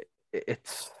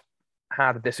 it's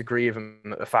hard to disagree with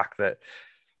them at the fact that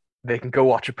they can go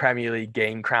watch a Premier League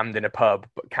game crammed in a pub,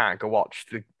 but can't go watch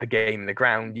the game in the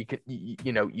ground.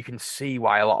 You can see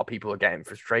why a lot of people are getting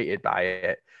frustrated by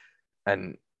it,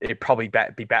 and it'd probably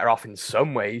be better off in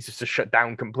some ways just to shut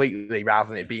down completely rather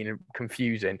than it being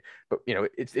confusing. But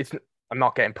it's I'm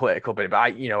not getting political, but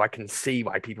I can see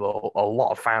why a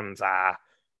lot of fans are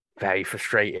very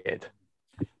frustrated.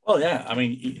 Well, yeah, I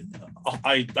mean,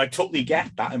 I totally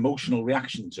get that emotional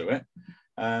reaction to it.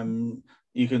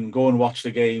 You can go and watch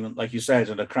the game, like you said,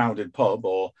 in a crowded pub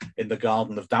or in the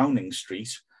garden of Downing Street,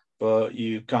 but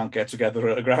you can't get together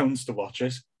at a grounds to watch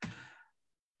it.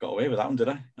 Got away with that one, did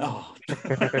I? Oh,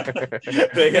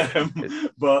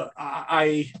 but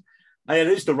it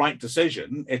is the right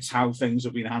decision. It's how things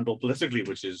have been handled politically,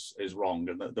 which is wrong,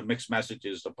 and the mixed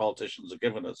messages the politicians have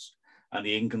given us and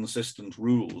the inconsistent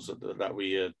rules that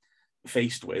we are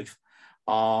faced with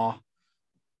are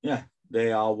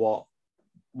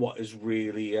what is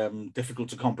really difficult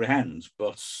to comprehend.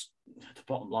 But the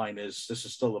bottom line is this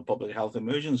is still a public health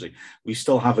emergency. We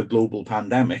still have a global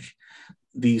pandemic.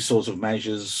 These sorts of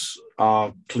measures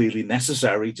are clearly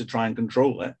necessary to try and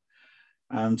control it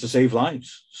and to save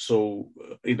lives. So,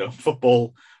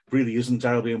 football really isn't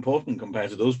terribly important compared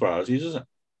to those priorities, is it?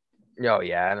 Oh,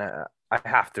 yeah, and I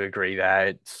have to agree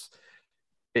there.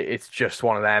 It's just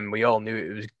one of them. We all knew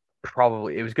it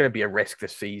was going to be a risk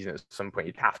this season at some point.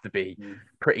 You'd have to be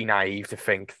pretty naive to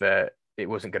think that it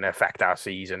wasn't going to affect our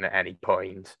season at any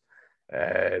point.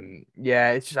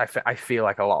 It's just I feel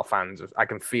like I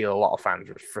can feel a lot of fans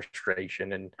with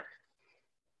frustration, and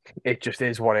it just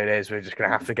is what it is. We're just going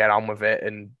to have to get on with it,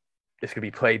 and it's going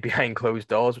to be played behind closed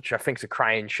doors, which I think is a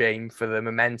crying shame for the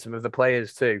momentum of the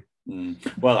players too.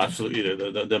 Well, absolutely.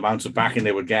 The amount of backing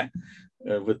they would get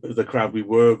with the crowd we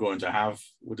were going to have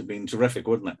would have been terrific,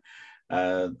 wouldn't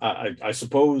it? I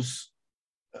suppose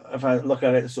if I look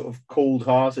at it sort of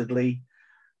cold-heartedly,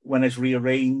 when it's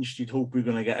rearranged, you'd hope we're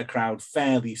going to get a crowd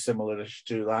fairly similar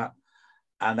to that.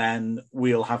 And then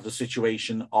we'll have the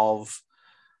situation of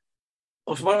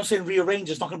when I'm saying rearrange,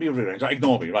 it's not going to be rearranged.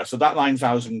 Ignore me, right? So that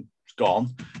 9,000 is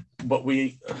gone. But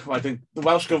I think the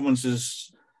Welsh government has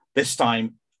this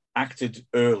time acted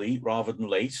early rather than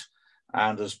late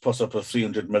and has put up a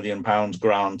 £300 million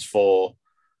grant for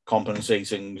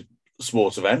compensating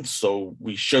sports events. So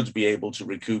we should be able to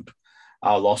recoup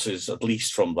our losses at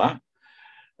least from that.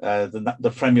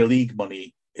 The Premier League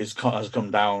money has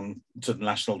come down to the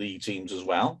National League teams as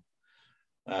well.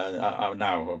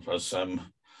 Now,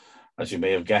 as you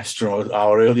may have guessed from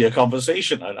our earlier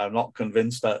conversation, I'm not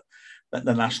convinced that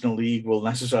the National League will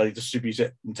necessarily distribute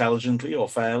it intelligently or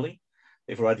fairly.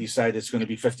 They've already said it's going to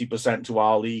be 50% to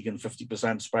our league and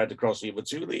 50% spread across the other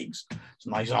two leagues. It's a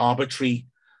nice arbitrary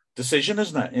decision,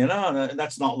 isn't it? And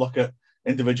let's not look at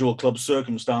individual club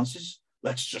circumstances.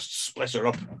 Let's just split her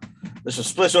up. Let's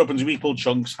just split her up into equal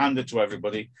chunks, hand it to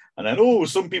everybody, and then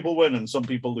some people win and some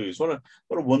people lose. What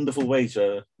a wonderful way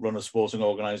to run a sporting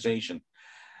organisation.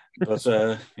 But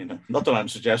not that I'm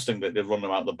suggesting that they run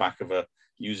them out the back of a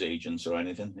news agents or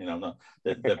anything.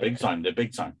 They're big time. They're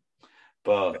big time.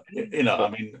 But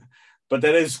but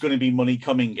there is going to be money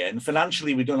coming in.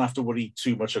 Financially, we don't have to worry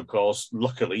too much, of course.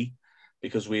 Luckily,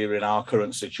 because we're in our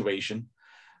current situation.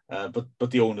 But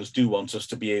the owners do want us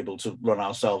to be able to run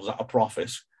ourselves at a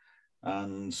profit,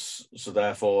 and so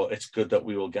therefore it's good that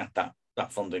we will get that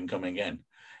funding coming in.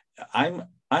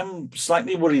 I'm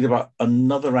slightly worried about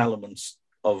another element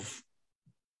of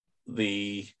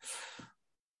the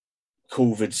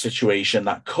COVID situation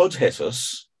that could hit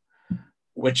us,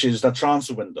 which is the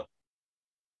transfer window,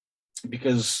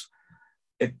 because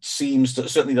it seems that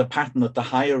certainly the pattern at the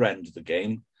higher end of the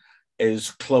game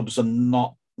is clubs are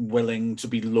not willing to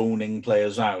be loaning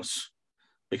players out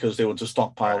because they want to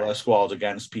stockpile their squad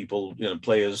against people,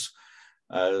 players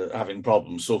having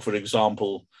problems. So, for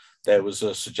example, there was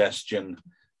a suggestion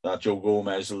that Joe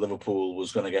Gomez of Liverpool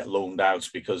was going to get loaned out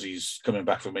because he's coming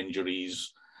back from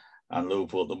injuries And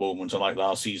Liverpool at the moment, unlike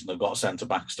last season, have got centre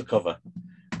backs to cover,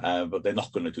 but they're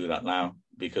not going to do that now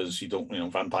because you don't.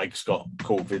 Van Dijk's got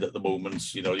COVID at the moment.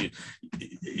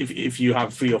 If you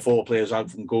have 3 or 4 players out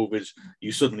from COVID,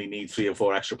 you suddenly need 3 or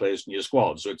 4 extra players in your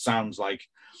squad. So it sounds like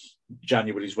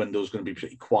January's window is going to be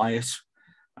pretty quiet,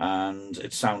 and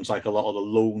it sounds like a lot of the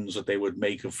loans that they would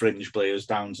make of fringe players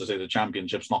down to say the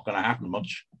Championship's not going to happen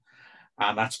much,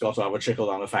 and that's got to have a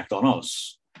trickle-down effect on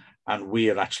us. And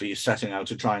we're actually setting out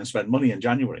to try and spend money in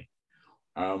January.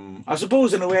 I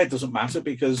suppose in a way it doesn't matter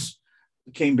because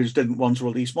Cambridge didn't want to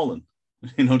release Mullen.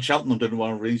 Cheltenham didn't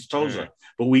want to release Tozer,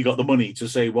 but we got the money to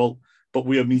say, well, but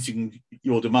we are meeting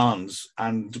your demands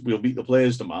and we'll meet the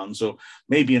players' demands. So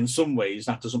maybe in some ways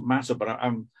that doesn't matter, but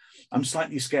I'm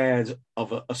slightly scared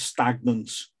of a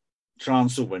stagnant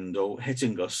transfer window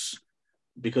hitting us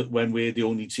because when we're the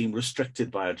only team restricted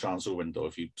by a transfer window,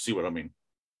 if you see what I mean.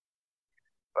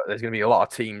 But there's going to be a lot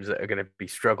of teams that are going to be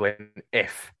struggling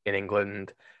if in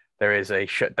England there is a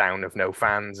shutdown of no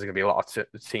fans. There's going to be a lot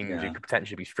of teams who could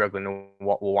potentially be struggling and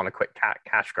will want a quick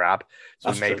cash grab.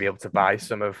 So we may be able to buy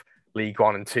some of League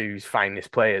One and Two's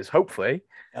finest players, hopefully.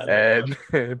 Why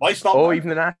stop or there? even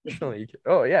the National League.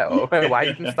 Oh, yeah. Why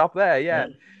you can stop there, yeah.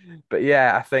 But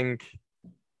yeah, I think,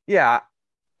 when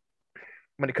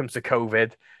it comes to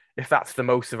COVID, if that's the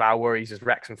most of our worries as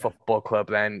Wrexham Football Club,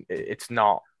 then it's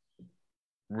not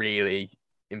really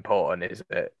important, is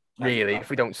it? Really, if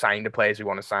we don't sign the players we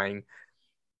want to sign,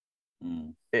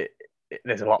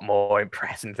 there's a lot more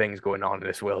pressing things going on in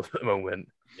this world at the moment.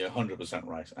 You're 100%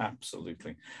 right.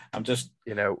 Absolutely. I'm just,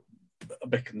 a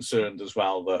bit concerned as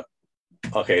well that,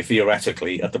 okay,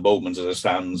 theoretically, at the moment as it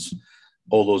stands,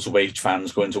 all those away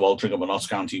fans going to Altrincham and Notts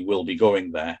County will be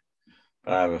going there.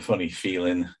 But I have a funny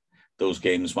feeling those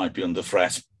games might be under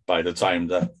threat by the time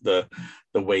that the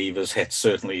waivers hit.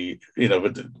 Certainly,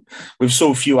 with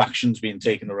so few actions being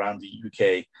taken around the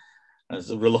UK, as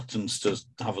the reluctance to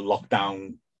have a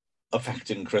lockdown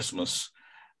affecting Christmas,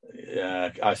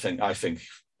 I think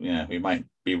we might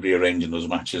be rearranging those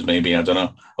matches. Maybe, I don't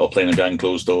know, or playing behind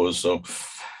closed doors. So,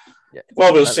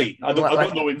 well, we'll see. I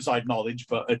don't know inside knowledge,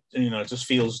 but it just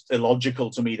feels illogical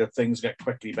to me that things get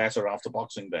quickly better after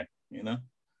Boxing Day.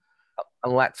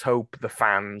 And let's hope the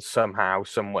fans somehow,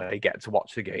 some way, get to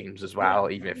watch the games as well,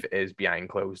 even if it is behind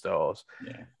closed doors.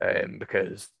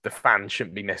 Because the fans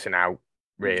shouldn't be missing out,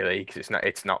 really, because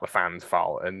it's not the fans'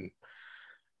 fault. And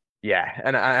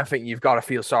and I think you've got to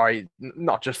feel sorry,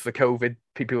 not just for COVID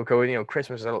people who are going.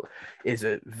 Christmas is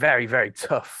a very, very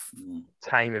tough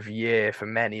time of year for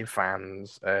many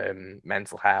fans.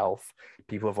 Mental health,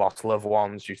 people have lost loved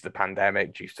ones due to the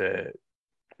pandemic, due to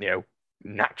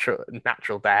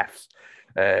natural deaths.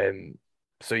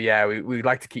 So we'd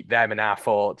like to keep them in our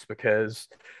thoughts because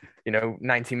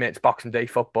 90 minutes Boxing Day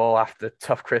football after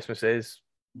tough Christmases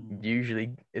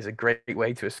usually is a great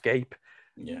way to escape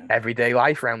everyday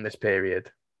life around this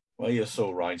period. Well, you're so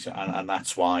right, and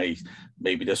that's why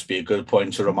maybe this would be a good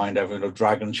point to remind everyone of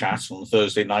Dragon Chat on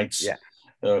Thursday nights,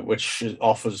 which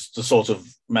offers the sort of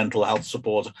mental health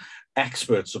support,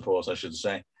 expert support, I should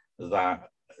say, that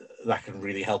can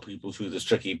really help people through this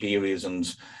tricky periods.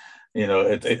 And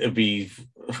it'd be,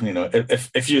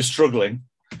 if you're struggling,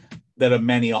 there are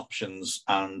many options,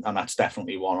 and that's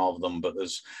definitely one of them. But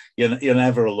you're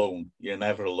never alone. You're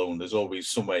never alone. There's always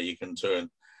somewhere you can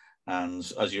turn.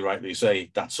 And as you rightly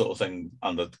say, that sort of thing,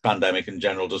 and the pandemic in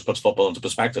general, just puts football into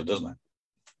perspective, doesn't it?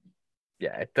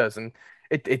 Yeah, it does. And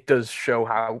it does show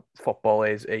how football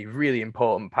is a really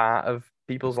important part of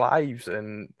people's lives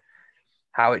and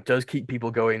how it does keep people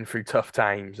going through tough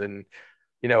times. And,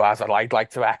 as I'd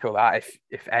like to echo that,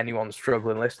 if anyone's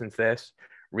struggling listening to this,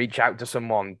 reach out to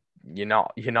someone. You're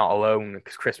not alone,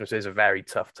 because Christmas is a very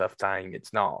tough time.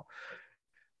 It's not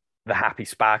the happy,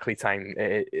 sparkly time.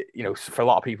 For a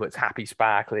lot of people, it's happy,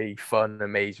 sparkly, fun,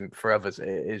 amazing. For others, it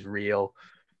is real,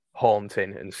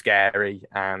 haunting and scary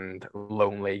and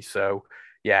lonely. So,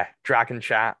 Dragon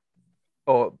Chat,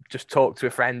 or just talk to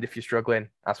a friend if you're struggling.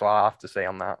 That's what I have to say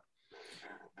on that.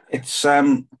 It's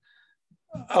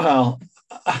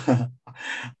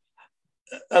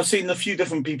I've seen a few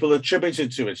different people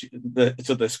attributed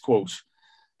to this quote.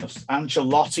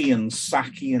 Ancelotti and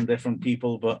Saki and different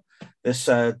people, but this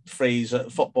phrase,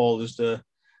 football is the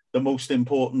most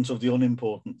important of the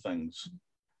unimportant things.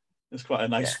 It's quite a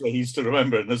nice phrase to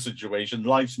remember in this situation.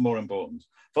 Life's more important.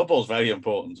 Football's very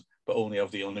important, but only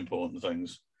of the unimportant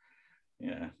things.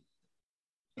 Yeah.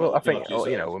 Well, I think,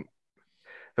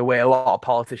 the way a lot of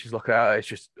politicians look at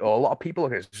it, a lot of people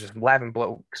look at it, it's just 11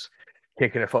 blokes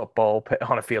kicking a football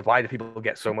on a field. Why do people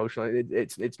get so emotional?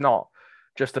 It's not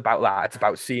just about that. It's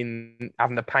about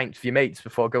having a pint with your mates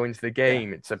before going to the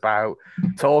game. It's about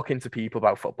talking to people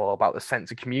about football, about the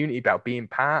sense of community, about being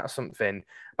part of something,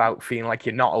 about feeling like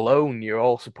you're not alone. You're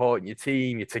all supporting your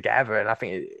team. You're together, and I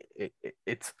think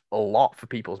it's a lot for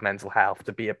people's mental health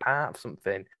to be a part of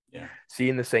something. Yeah.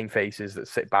 Seeing the same faces that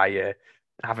sit by you,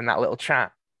 having that little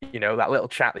chat. That little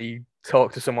chat that you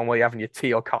talk to someone while you're having your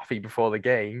tea or coffee before the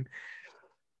game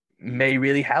may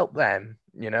really help them.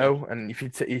 And if you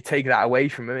take that away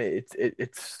from them,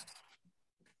 it's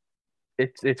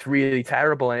really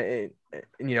terrible. And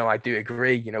I do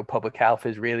agree. Public health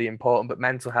is really important, but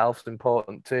mental health is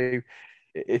important too.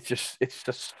 It's just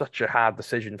such a hard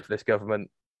decision for this government,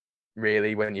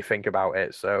 really, when you think about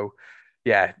it. So,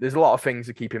 yeah, there's a lot of things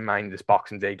to keep in mind this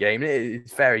Boxing Day game.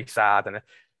 It's very sad, and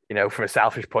from a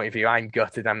selfish point of view, I'm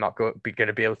gutted. I'm not going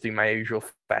to be able to do my usual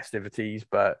festivities,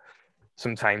 but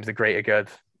sometimes the greater good.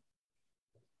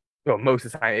 Well, most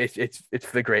of the time, it's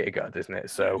for the greater good, isn't it?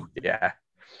 So, yeah.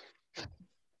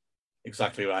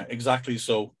 Exactly right. Exactly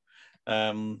so.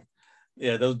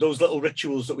 Those little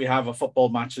rituals that we have at football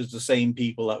matches, the same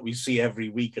people that we see every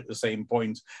week at the same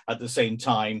point, at the same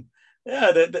time.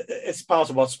 Yeah, it's part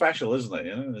of what's special, isn't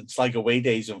it? It's like away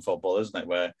days in football, isn't it?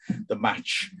 Where the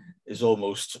match is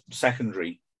almost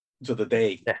secondary to the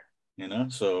day. Yeah.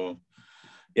 So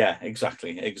yeah,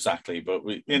 exactly. But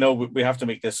we have to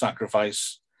make this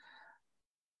sacrifice,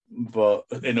 but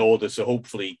in order to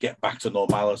hopefully get back to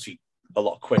normality a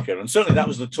lot quicker. And certainly that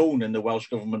was the tone in the Welsh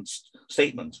government's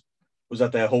statement, was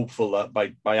that they're hopeful that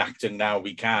by acting now,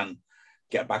 we can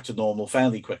get back to normal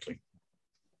fairly quickly.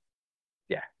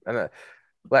 Yeah, and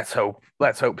let's hope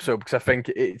so, because I think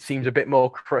it seems a bit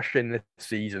more crushing this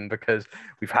season because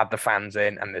we've had the fans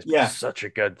in and there's been such a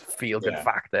good feel-good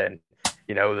factor. And,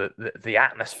 the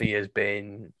atmosphere has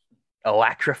been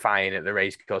electrifying at the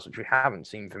racecourse, which we haven't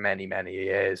seen for many, many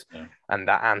years. Yeah. And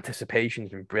that anticipation's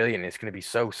been brilliant. It's going to be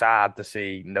so sad to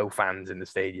see no fans in the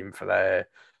stadium for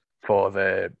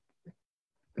the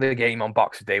game on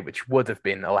Boxing Day, which would have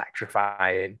been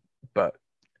electrifying. But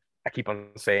I keep on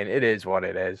saying it is what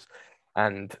it is.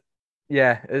 And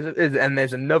yeah, and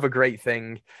there's another great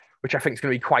thing, which I think is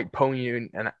going to be quite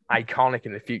poignant and iconic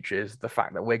in the future, is the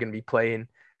fact that we're going to be playing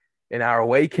in our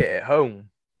away kit at home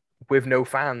with no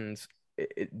fans.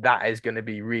 That is going to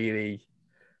be really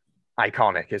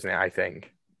iconic, isn't it? I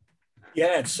think.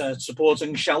 Yeah, it's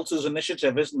supporting Shelter's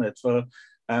initiative, isn't it, for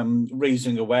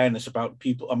raising awareness about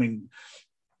people. I mean,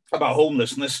 about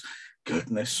homelessness.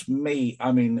 Goodness me!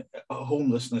 I mean,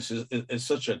 homelessness is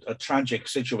such a tragic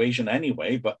situation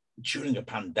anyway. But during a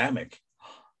pandemic,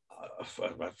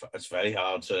 it's very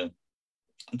hard to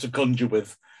conjure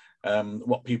with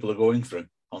what people are going through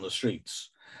on the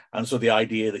streets. And so the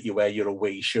idea that you wear your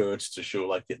away shirts to show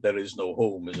like there is no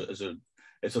home is a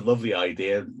lovely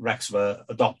idea. Wrexham are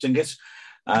adopting it,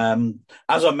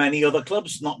 as are many other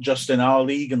clubs, not just in our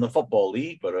league and the Football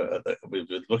League, but we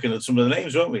were looking at some of the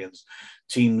names, weren't we? And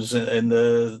teams in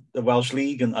the Welsh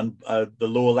League and the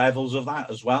lower levels of that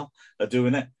as well are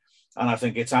doing it. And I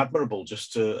think it's admirable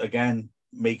just to, again,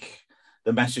 make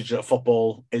the message that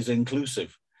football is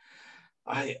inclusive.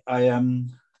 I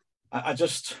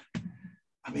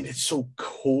mean, it's so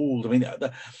cold. I mean,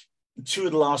 two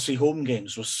of the last three home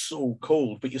games were so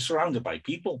cold, but you're surrounded by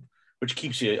people, which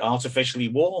keeps you artificially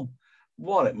warm.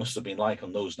 What it must have been like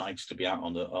on those nights to be out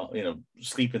on the,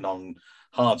 sleeping on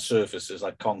hard surfaces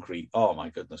like concrete. Oh my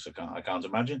goodness, I can't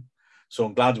imagine. So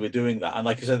I'm glad we're doing that. And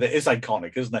like I said, it is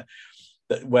iconic, isn't it?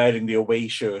 That wearing the away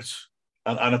shirt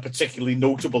and a particularly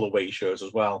notable away shirt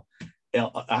as well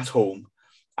at home.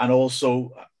 And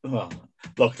also, well,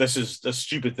 look, this is a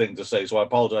stupid thing to say, so I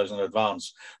apologize in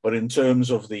advance. But in terms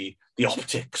of the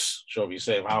optics, shall we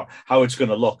say, of how it's going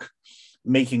to look,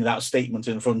 making that statement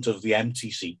in front of the empty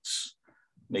seats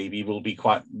maybe will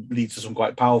lead to some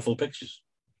quite powerful pictures.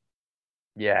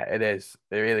 Yeah, it is.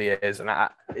 It really is, and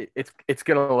it's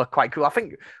going to look quite cool. I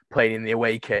think playing in the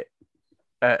away kit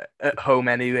at home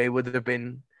anyway would have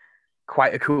been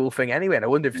quite a cool thing anyway. And I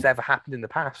wonder if it's ever happened in the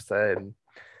past. I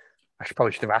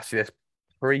probably should have asked you this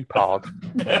pre-pod.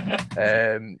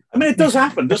 I mean, it does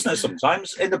happen, doesn't it?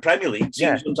 Sometimes in the Premier League,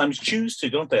 teams sometimes choose to,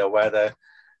 don't they, or wear their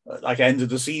like end of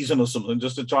the season or something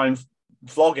just to try and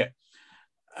flog it.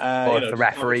 Or if the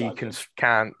referee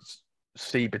can't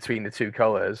see between the two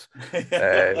colours,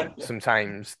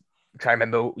 sometimes. I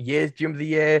remember years. Do you remember the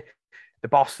year the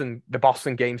Boston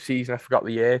game season? I forgot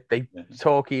the year.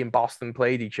 Torquay and Boston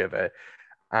played each other.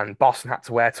 And Boston had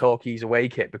to wear Torquay's away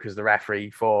kit because the referee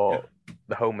for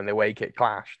the home and the away kit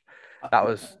clashed. That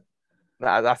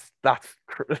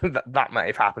might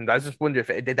have happened. I just wonder if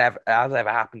it has ever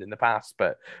happened in the past.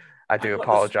 But I do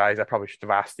apologise. I probably should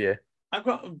have asked you. I've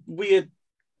got a weird.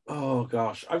 Oh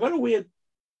gosh, I've got a weird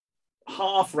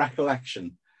half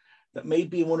recollection that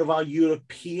maybe in one of our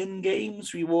European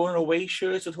games we wore an away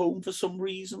shirt at home for some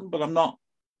reason, but I'm not.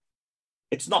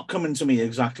 It's not coming to me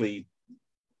exactly.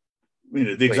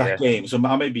 The exact game, so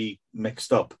I may be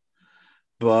mixed up,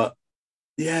 but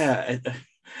yeah,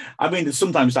 I mean,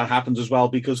 sometimes that happens as well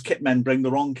because kit men bring the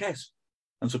wrong kit,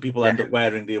 and so people end up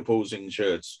wearing the opposing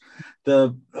shirts.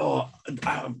 I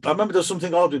remember there's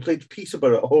something odd. We played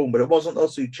Peterborough at home, but it wasn't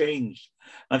us who changed.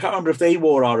 I can't remember if they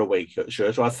wore our away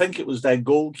shirt, or I think it was their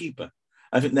goalkeeper.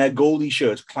 I think their goalie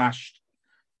shirt clashed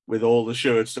with all the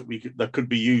shirts that could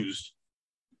be used.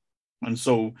 And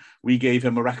so we gave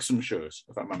him a Wrexham shirt,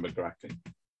 if I remember correctly.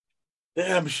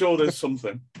 Yeah, I'm sure there's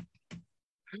something.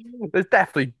 There's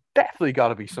definitely got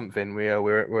to be something.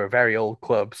 We're a very old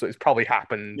club, so it's probably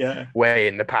happened way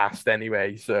in the past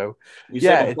anyway. So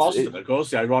Boston, of course.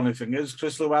 The ironic thing is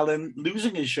Chris Llewellyn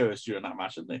losing his shirts during that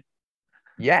match, didn't he?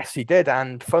 Yes, he did.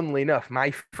 And funnily enough,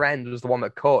 my friend was the one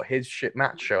that caught his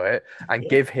match shirt and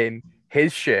give him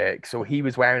his shirt. So he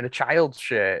was wearing a child's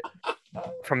shirt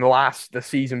from the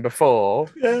season before.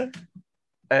 Yeah.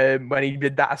 When he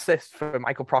did that assist for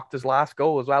Michael Proctor's last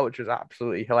goal as well, which was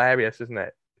absolutely hilarious, isn't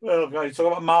it? Well, right, talk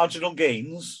about marginal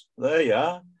gains. There you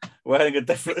are. Wearing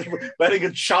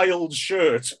a child's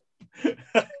shirt.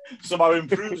 Somehow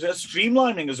improves it.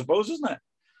 Streamlining, I suppose, isn't it?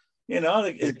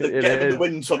 Getting in the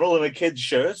wind tunnel in a kid's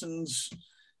shirt, and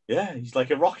he's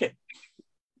like a rocket.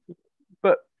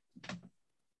 But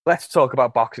let's talk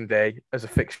about Boxing Day as a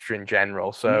fixture in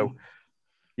general. So,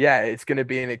 it's going to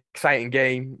be an exciting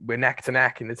game. We're neck to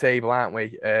neck in the table, aren't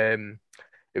we?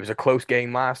 It was a close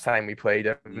game last time we played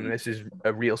them, and this is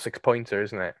a real 6-pointer,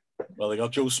 isn't it? Well, they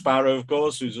got Joe Sparrow, of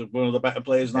course, who's one of the better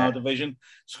players in our division.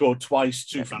 Scored twice,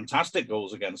 2 fantastic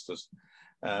goals against us.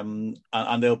 And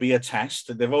there'll be a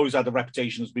test. They've always had a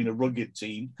reputation as being a rugged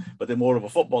team, but they're more of a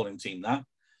footballing team now.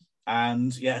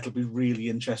 And it'll be really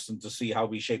interesting to see how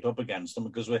we shape up against them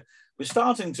because we're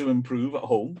starting to improve at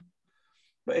home,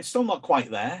 but it's still not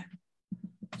quite there.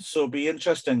 So it'll be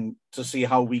interesting to see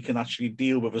how we can actually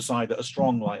deal with a side that are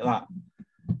strong like that.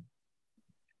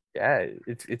 Yeah,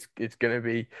 it's going to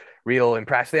be real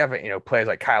impressive. They have players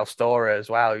like Kyle Storer as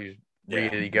well, who's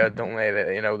really good, don't they?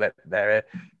 That they're a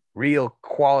real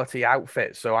quality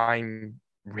outfit. So I'm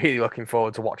really looking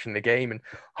forward to watching the game, and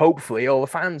hopefully all the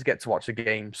fans get to watch the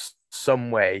game some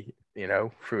way,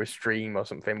 through a stream or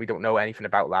something. We don't know anything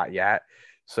about that yet.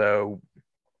 So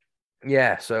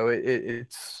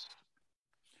it's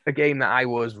a game that I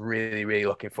was really, really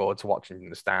looking forward to watching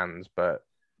in the stands, but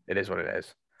it is what it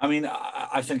is. I mean,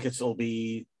 I think it'll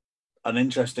be an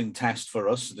interesting test for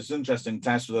us. It's an interesting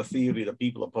test with a theory that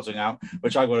people are putting out,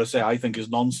 which I've got to say I think is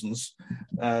nonsense,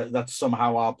 that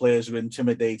somehow our players are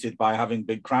intimidated by having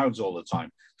big crowds all the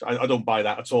time. So I don't buy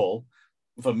that at all.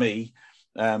 For me,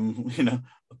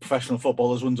 professional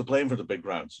footballers wouldn't play in front of big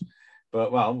crowds.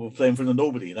 But, we're playing for the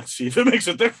nobody. Let's see if it makes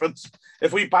a difference.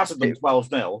 If we battered them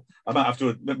 12-0,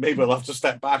 maybe we'll have to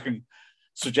step back and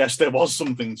suggest there was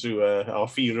something to our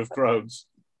fear of crowds.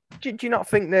 Do you not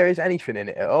think there is anything in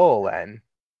it at all then?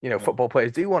 Football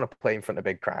players do want to play in front of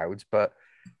big crowds, but,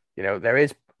 there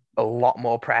is a lot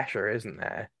more pressure, isn't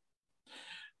there?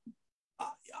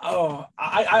 Right.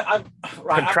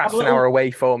 Contrasting our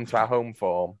away form to our home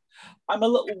form. I'm a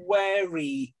little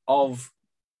wary of...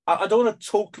 I don't want to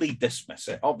totally dismiss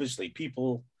it. Obviously,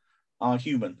 people are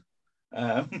human.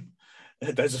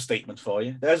 There's a statement for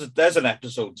you. There's an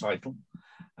episode title.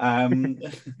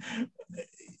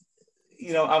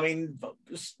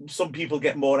 Some people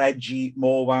get more edgy,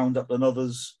 more wound up than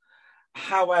others.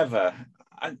 However,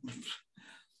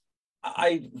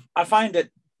 I find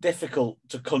it difficult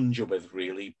to conjure with,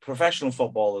 really. Professional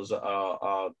footballers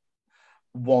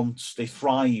they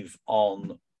thrive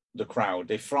on the crowd.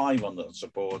 They thrive on the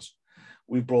support.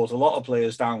 We brought a lot of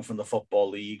players down from the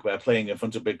Football League where playing in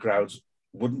front of big crowds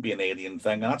wouldn't be an alien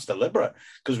thing. And that's deliberate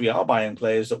because we are buying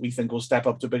players that we think will step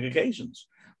up to big occasions.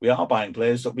 We are buying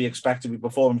players that we expect to be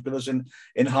performing with us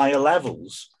in higher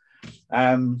levels.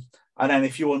 And then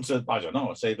if you want to, I don't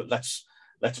know, say that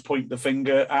let's point the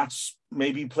finger at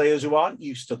maybe players who aren't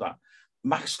used to that.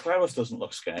 Max Cleworth doesn't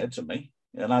look scared to me.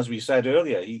 And as we said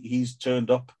earlier, he's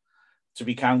turned up to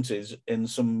be counted in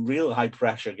some real high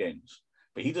pressure games,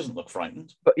 but he doesn't look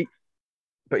frightened.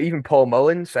 But even Paul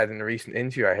Mullins said in a recent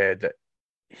interview I heard that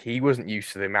he wasn't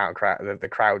used to the amount of the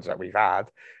crowds that we've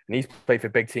had, and he's played for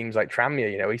big teams like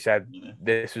Tranmere. He said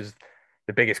this was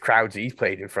the biggest crowds he's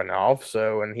played in front of.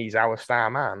 So, and he's our star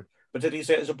man. But did he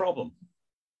say it was a problem?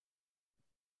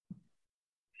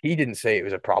 He didn't say it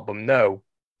was a problem, no.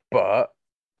 But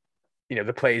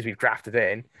the players we've drafted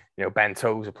in, Ben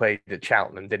Tozer played at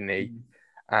Cheltenham, didn't he?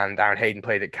 And Aaron Hayden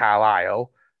played at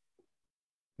Carlisle.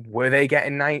 Were they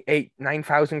getting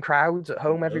 9,000 crowds at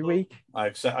home every week? I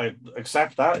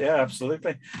accept that. Yeah,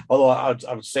 absolutely. Although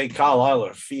I would say Carlisle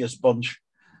are a fierce bunch.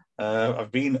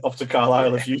 I've been up to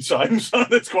Carlisle a few times, and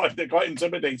they're quite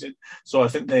intimidating. So I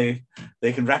think they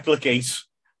can replicate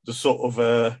the sort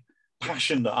of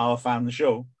passion that our fans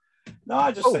show. No,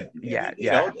 I just think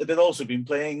they've also been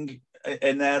playing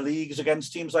in their leagues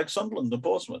against teams like Sunderland and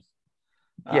Portsmouth.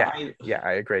 I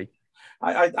agree.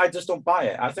 I just don't buy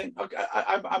it. I think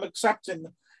I'm accepting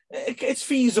it's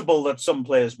feasible that some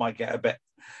players might get a bit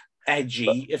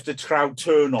edgy if the crowd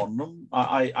turn on them.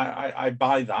 I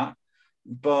buy that,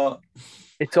 but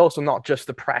it's also not just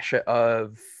the pressure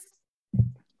of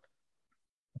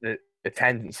the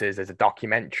attendances. There's a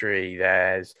documentary.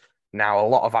 There's now a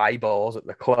lot of eyeballs at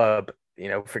the club.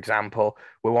 For example,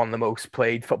 we're one of the most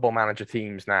played Football Manager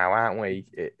teams now, aren't we?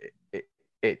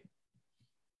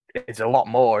 It's a lot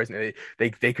more, isn't it?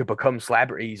 They could become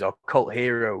celebrities or cult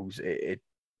heroes. It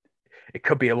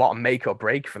could be a lot of make or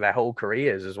break for their whole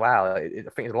careers as well. I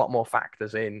think there's a lot more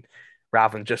factors in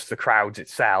rather than just the crowds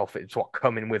itself. It's what's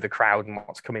coming with the crowd and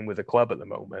what's coming with the club at the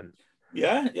moment.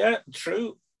 Yeah,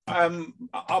 true.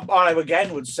 I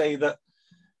again would say that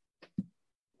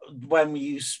when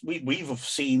we've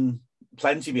seen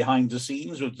plenty behind the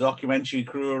scenes with the documentary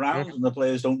crew around, and the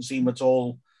players don't seem at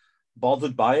all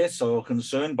bothered by it or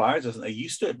concerned by it. I think they're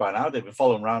used to it by now. They've been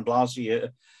following around last year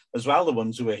as well, the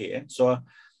ones who are here. So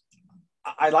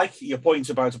I like your point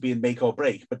about it being make or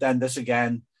break, but then this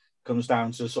again comes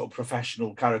down to sort of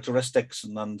professional characteristics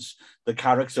and the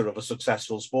character of a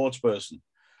successful sports person.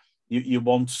 You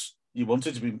want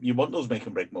those make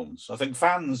and break moments. I think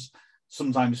fans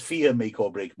sometimes fear make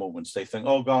or break moments. They think,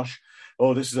 oh gosh,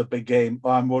 this is a big game.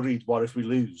 I'm worried, what if we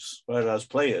lose? Whereas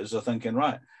players are thinking,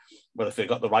 right, well, if they've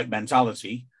got the right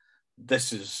mentality,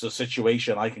 this is a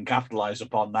situation I can capitalize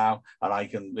upon now. And I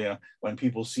can, when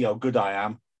people see how good I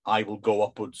am, I will go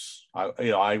upwards.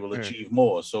 I will achieve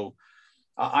more. So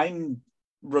I'm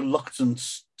reluctant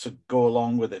to go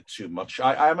along with it too much.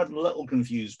 I'm a little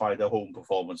confused by the home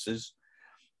performances.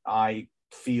 I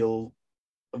feel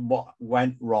what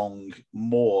went wrong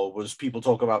more was people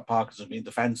talk about Parkinson being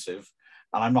defensive,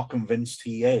 and I'm not convinced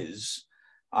he is.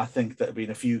 I think there have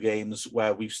been a few games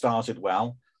where we've started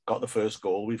well, got the first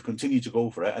goal, we've continued to go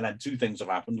for it, and then two things have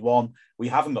happened. One, we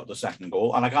haven't got the second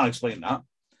goal, and I can't explain that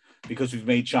because we've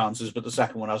made chances, but the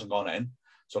second one hasn't gone in.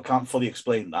 So I can't fully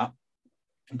explain that.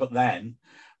 But then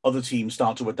other teams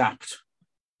start to adapt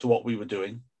to what we were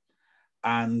doing,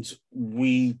 and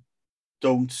we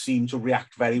don't seem to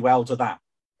react very well to that.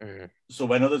 So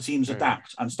when other teams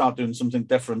adapt and start doing something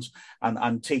different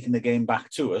and taking the game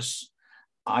back to us,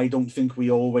 I don't think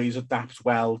we always adapt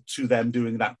well to them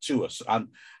doing that to us. And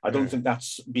I don't think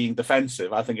that's being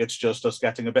defensive. I think it's just us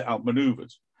getting a bit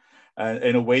outmaneuvered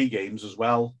in away games as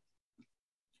well.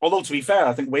 Although, to be fair,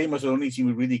 I think Weymouth are the only team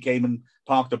who really came and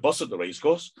parked a bus at the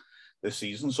racecourse this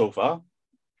season so far.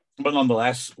 But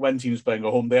nonetheless, when teams playing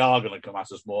at home, they are going to come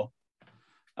at us more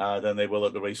than they will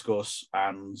at the racecourse.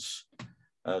 And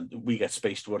we get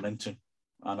space to run into.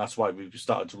 And that's why we've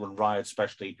started to run riot,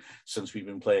 especially since we've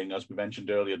been playing, as we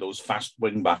mentioned earlier, those fast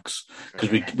wing backs,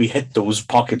 because we hit those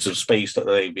pockets of space that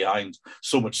they behind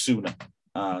so much sooner.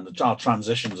 Our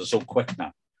transitions are so quick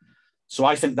now. So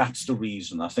I think that's the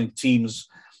reason. I think teams,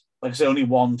 like I say, only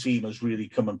one team has really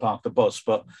come and parked the bus,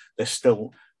 but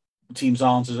teams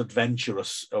aren't as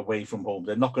adventurous away from home.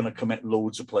 They're not going to commit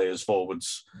loads of players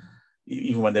forwards,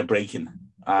 even when they're breaking.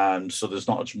 And so there's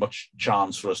not as much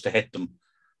chance for us to hit them.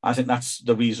 I think that's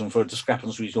the reason for a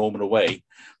discrepancy between home and away.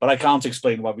 But I can't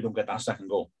explain why we don't get that second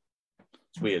goal.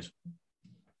 It's weird.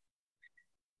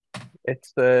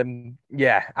 It's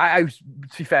I was,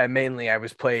 to be fair, mainly I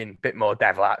was playing a bit more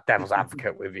devil's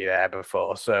advocate with you there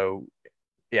before. So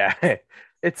yeah,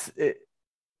 it's going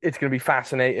to be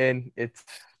fascinating.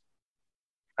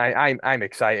 I'm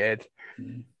excited.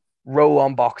 Roll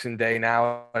on Boxing Day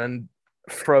now, and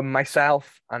from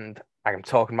myself, and I'm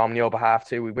talking on your behalf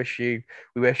too. We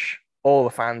wish all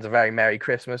the fans a very Merry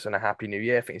Christmas and a Happy New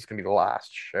Year. I think it's going to be the last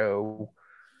show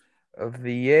of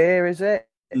the year, is it?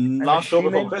 Last show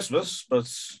before Christmas, but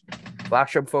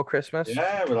last show before Christmas.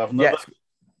 Yeah, we'll have another. Yes,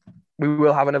 we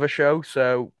will have another show.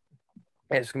 So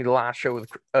it's going to be the last show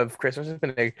of Christmas. It's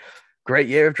been a great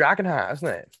year of Dragonheart,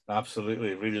 hasn't it?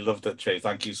 Absolutely, really loved it, Che.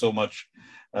 Thank you so much.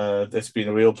 It's been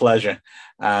a real pleasure,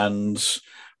 and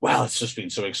well, it's just been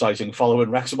so exciting following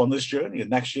Wrexham on this journey. And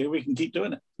next year we can keep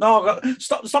doing it. No,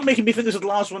 stop making me think this is the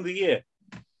last one of the year.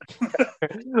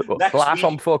 Well, Next last week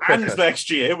one before and Christmas. next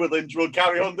year, we'll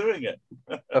carry on doing it.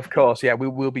 Of course, yeah.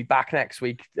 We'll be back next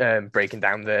week breaking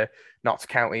down the Notts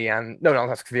County and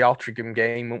that's the Altrincham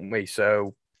game, won't we?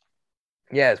 So,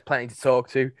 yeah, there's plenty to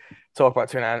talk about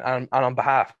too. And on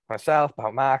behalf of myself, behalf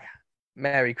of Mark,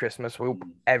 Merry Christmas. We hope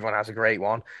everyone has a great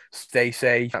one. Stay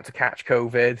safe, not to catch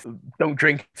COVID. Don't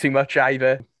drink too much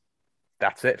either.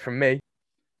 That's it from me.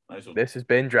 Nice one. This has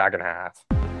been Dragonheart.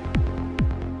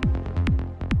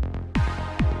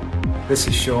 This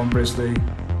is Sean Brisley.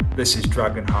 This is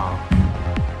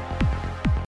Dragonheart.